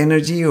some bad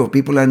energy or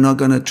people are not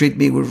going to treat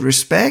me with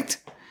respect,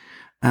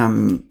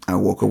 I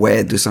walk away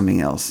and do something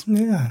else.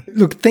 Yeah.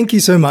 Look, thank you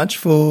so much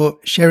for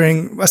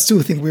sharing. I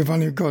still think we've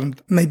only got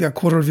maybe a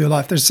quarter of your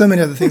life. There's so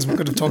many other things we've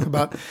got to talk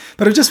about,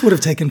 but it just would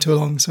have taken too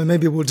long. So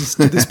maybe we'll just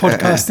do this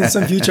podcast in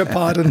some future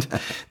part and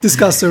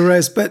discuss the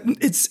rest. But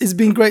it's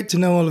been great to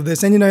know all of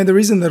this. And, you know, the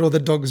reason that all the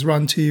dogs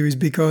run to you is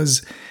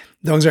because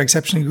dogs are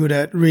exceptionally good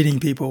at reading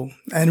people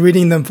and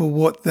reading them for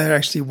what they're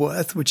actually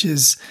worth, which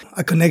is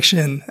a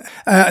connection.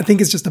 I think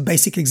it's just a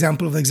basic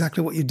example of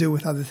exactly what you do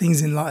with other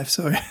things in life.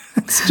 So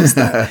it's just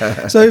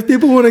that. So if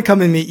people want to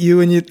come and meet you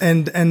and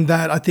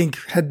that, I think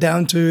head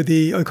down to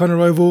the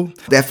O'Connor Oval.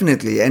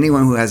 Definitely.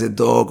 Anyone who has a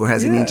dog or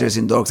has an interest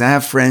in dogs. I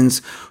have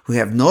friends who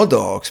have no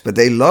dogs, but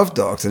they love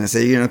dogs. And I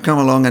say, you know, come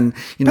along and,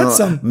 you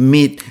know,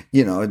 meet,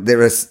 you know,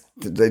 there's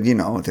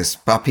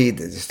Puppy,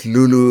 there's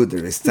Lulu,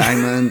 there is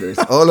Simon, there's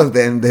all of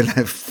them. They're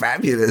like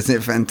fabulous.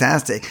 They're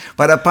fantastic.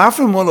 But apart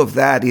from all of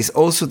that is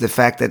also the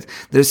fact that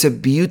there's a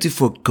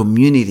beautiful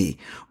community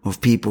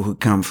of people who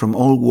come from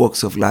all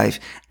walks of life.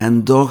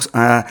 And dogs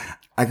are,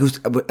 I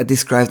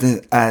describe them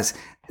as,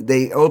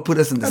 they all put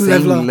us on the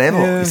same level.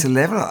 Yeah. It's a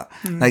leveler.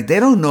 Like they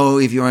don't know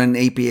if you're an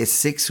APS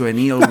 6 or an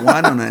EL1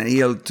 or an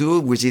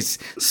EL2, which is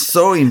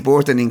so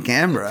important in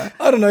Canberra.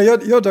 I don't know.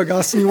 Your dog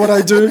asked me what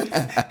I do.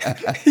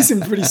 He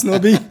seemed pretty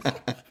snobby.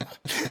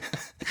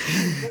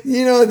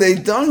 You know, they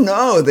don't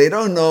know. They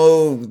don't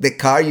know the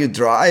car you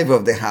drive or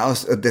the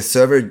house or the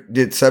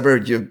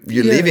suburb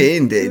you live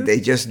in. They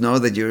just know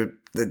that you're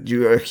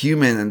a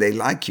human and they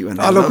like you. And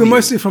look, we're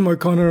mostly from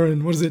O'Connor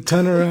and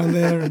Turner around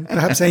there and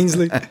perhaps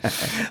Ainsley.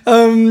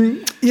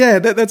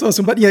 That's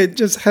awesome. But yeah,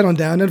 just head on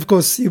down. And of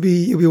course, you'll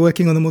be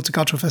working on the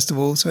Multicultural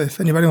Festival. So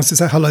if anybody wants to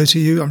say hello to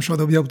you, I'm sure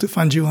they'll be able to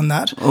find you on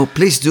that. Oh,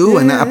 please do.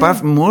 And apart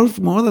from more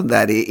than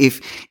that,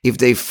 if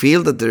they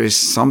feel that there is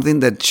something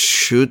that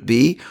should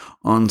be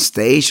on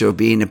stage or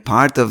being a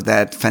part of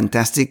that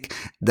fantastic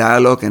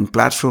dialogue and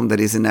platform that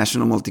is the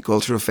National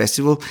Multicultural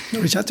Festival,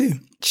 reach out to you.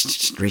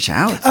 Reach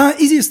out.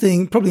 Easiest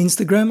thing, probably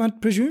Instagram, I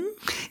presume.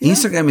 Yeah.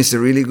 Instagram is a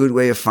really good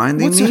way of finding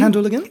me. What's your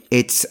handle again?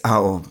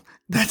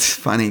 That's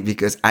funny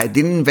because I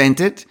didn't invent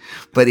it,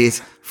 but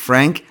it's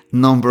Frank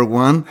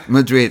 #1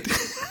 Madrid.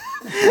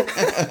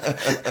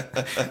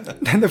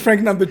 And the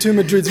Frank #2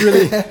 Madrid's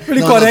really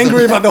quite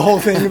angry about the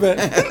whole thing, but.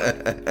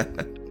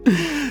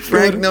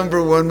 Frank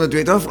 #1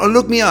 Madrid. Or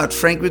look me out,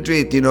 Frank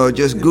Madrid. You know,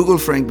 just Google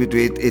Frank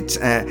Madrid. It's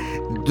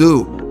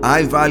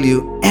I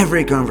value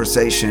every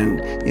conversation.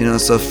 You know,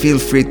 so feel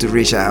free to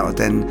reach out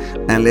and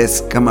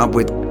let's come up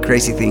with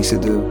crazy things to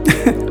do.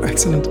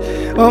 Excellent.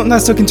 Well,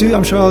 nice talking to you.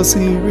 I'm sure I'll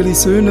see you really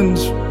soon, and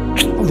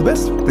all the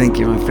best. Thank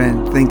you, my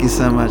friend. Thank you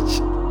so much.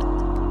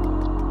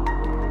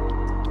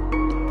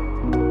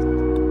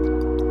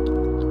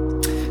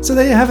 So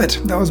there you have it.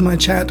 That was my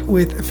chat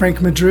with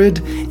Frank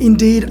Madrid.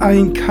 Indeed, I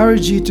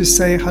encourage you to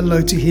say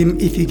hello to him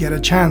if you get a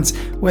chance,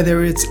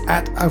 whether it's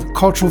at a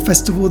cultural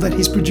festival that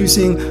he's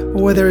producing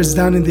or whether it's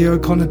down in the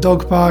O'Connor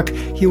Dog Park.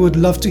 He would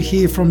love to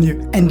hear from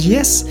you. And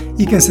yes,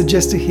 you can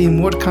suggest to him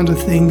what kind of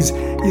things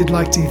you'd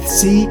like to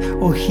see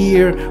or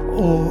hear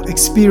or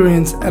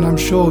experience, and I'm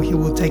sure he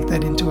will take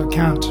that into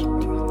account.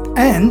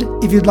 And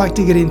if you'd like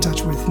to get in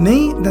touch with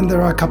me, then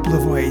there are a couple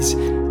of ways.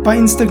 By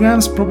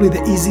Instagram's probably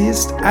the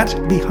easiest, at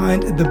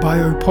Behind the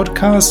Bio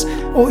Podcast,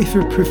 or if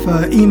you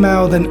prefer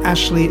email, then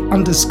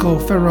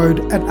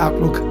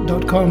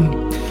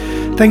Ashley_Farrode@outlook.com.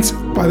 Thanks,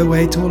 by the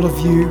way, to all of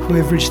you who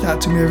have reached out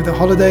to me over the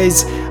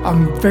holidays.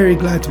 I'm very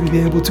glad to be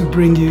able to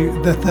bring you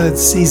the 3rd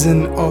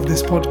season of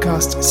this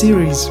podcast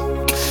series.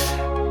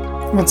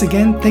 Once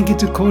again, thank you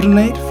to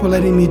Coordinate for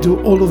letting me do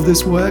all of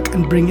this work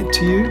and bring it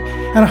to you.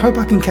 And I hope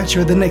I can catch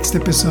you at the next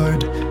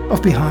episode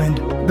of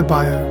Behind the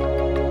Bio.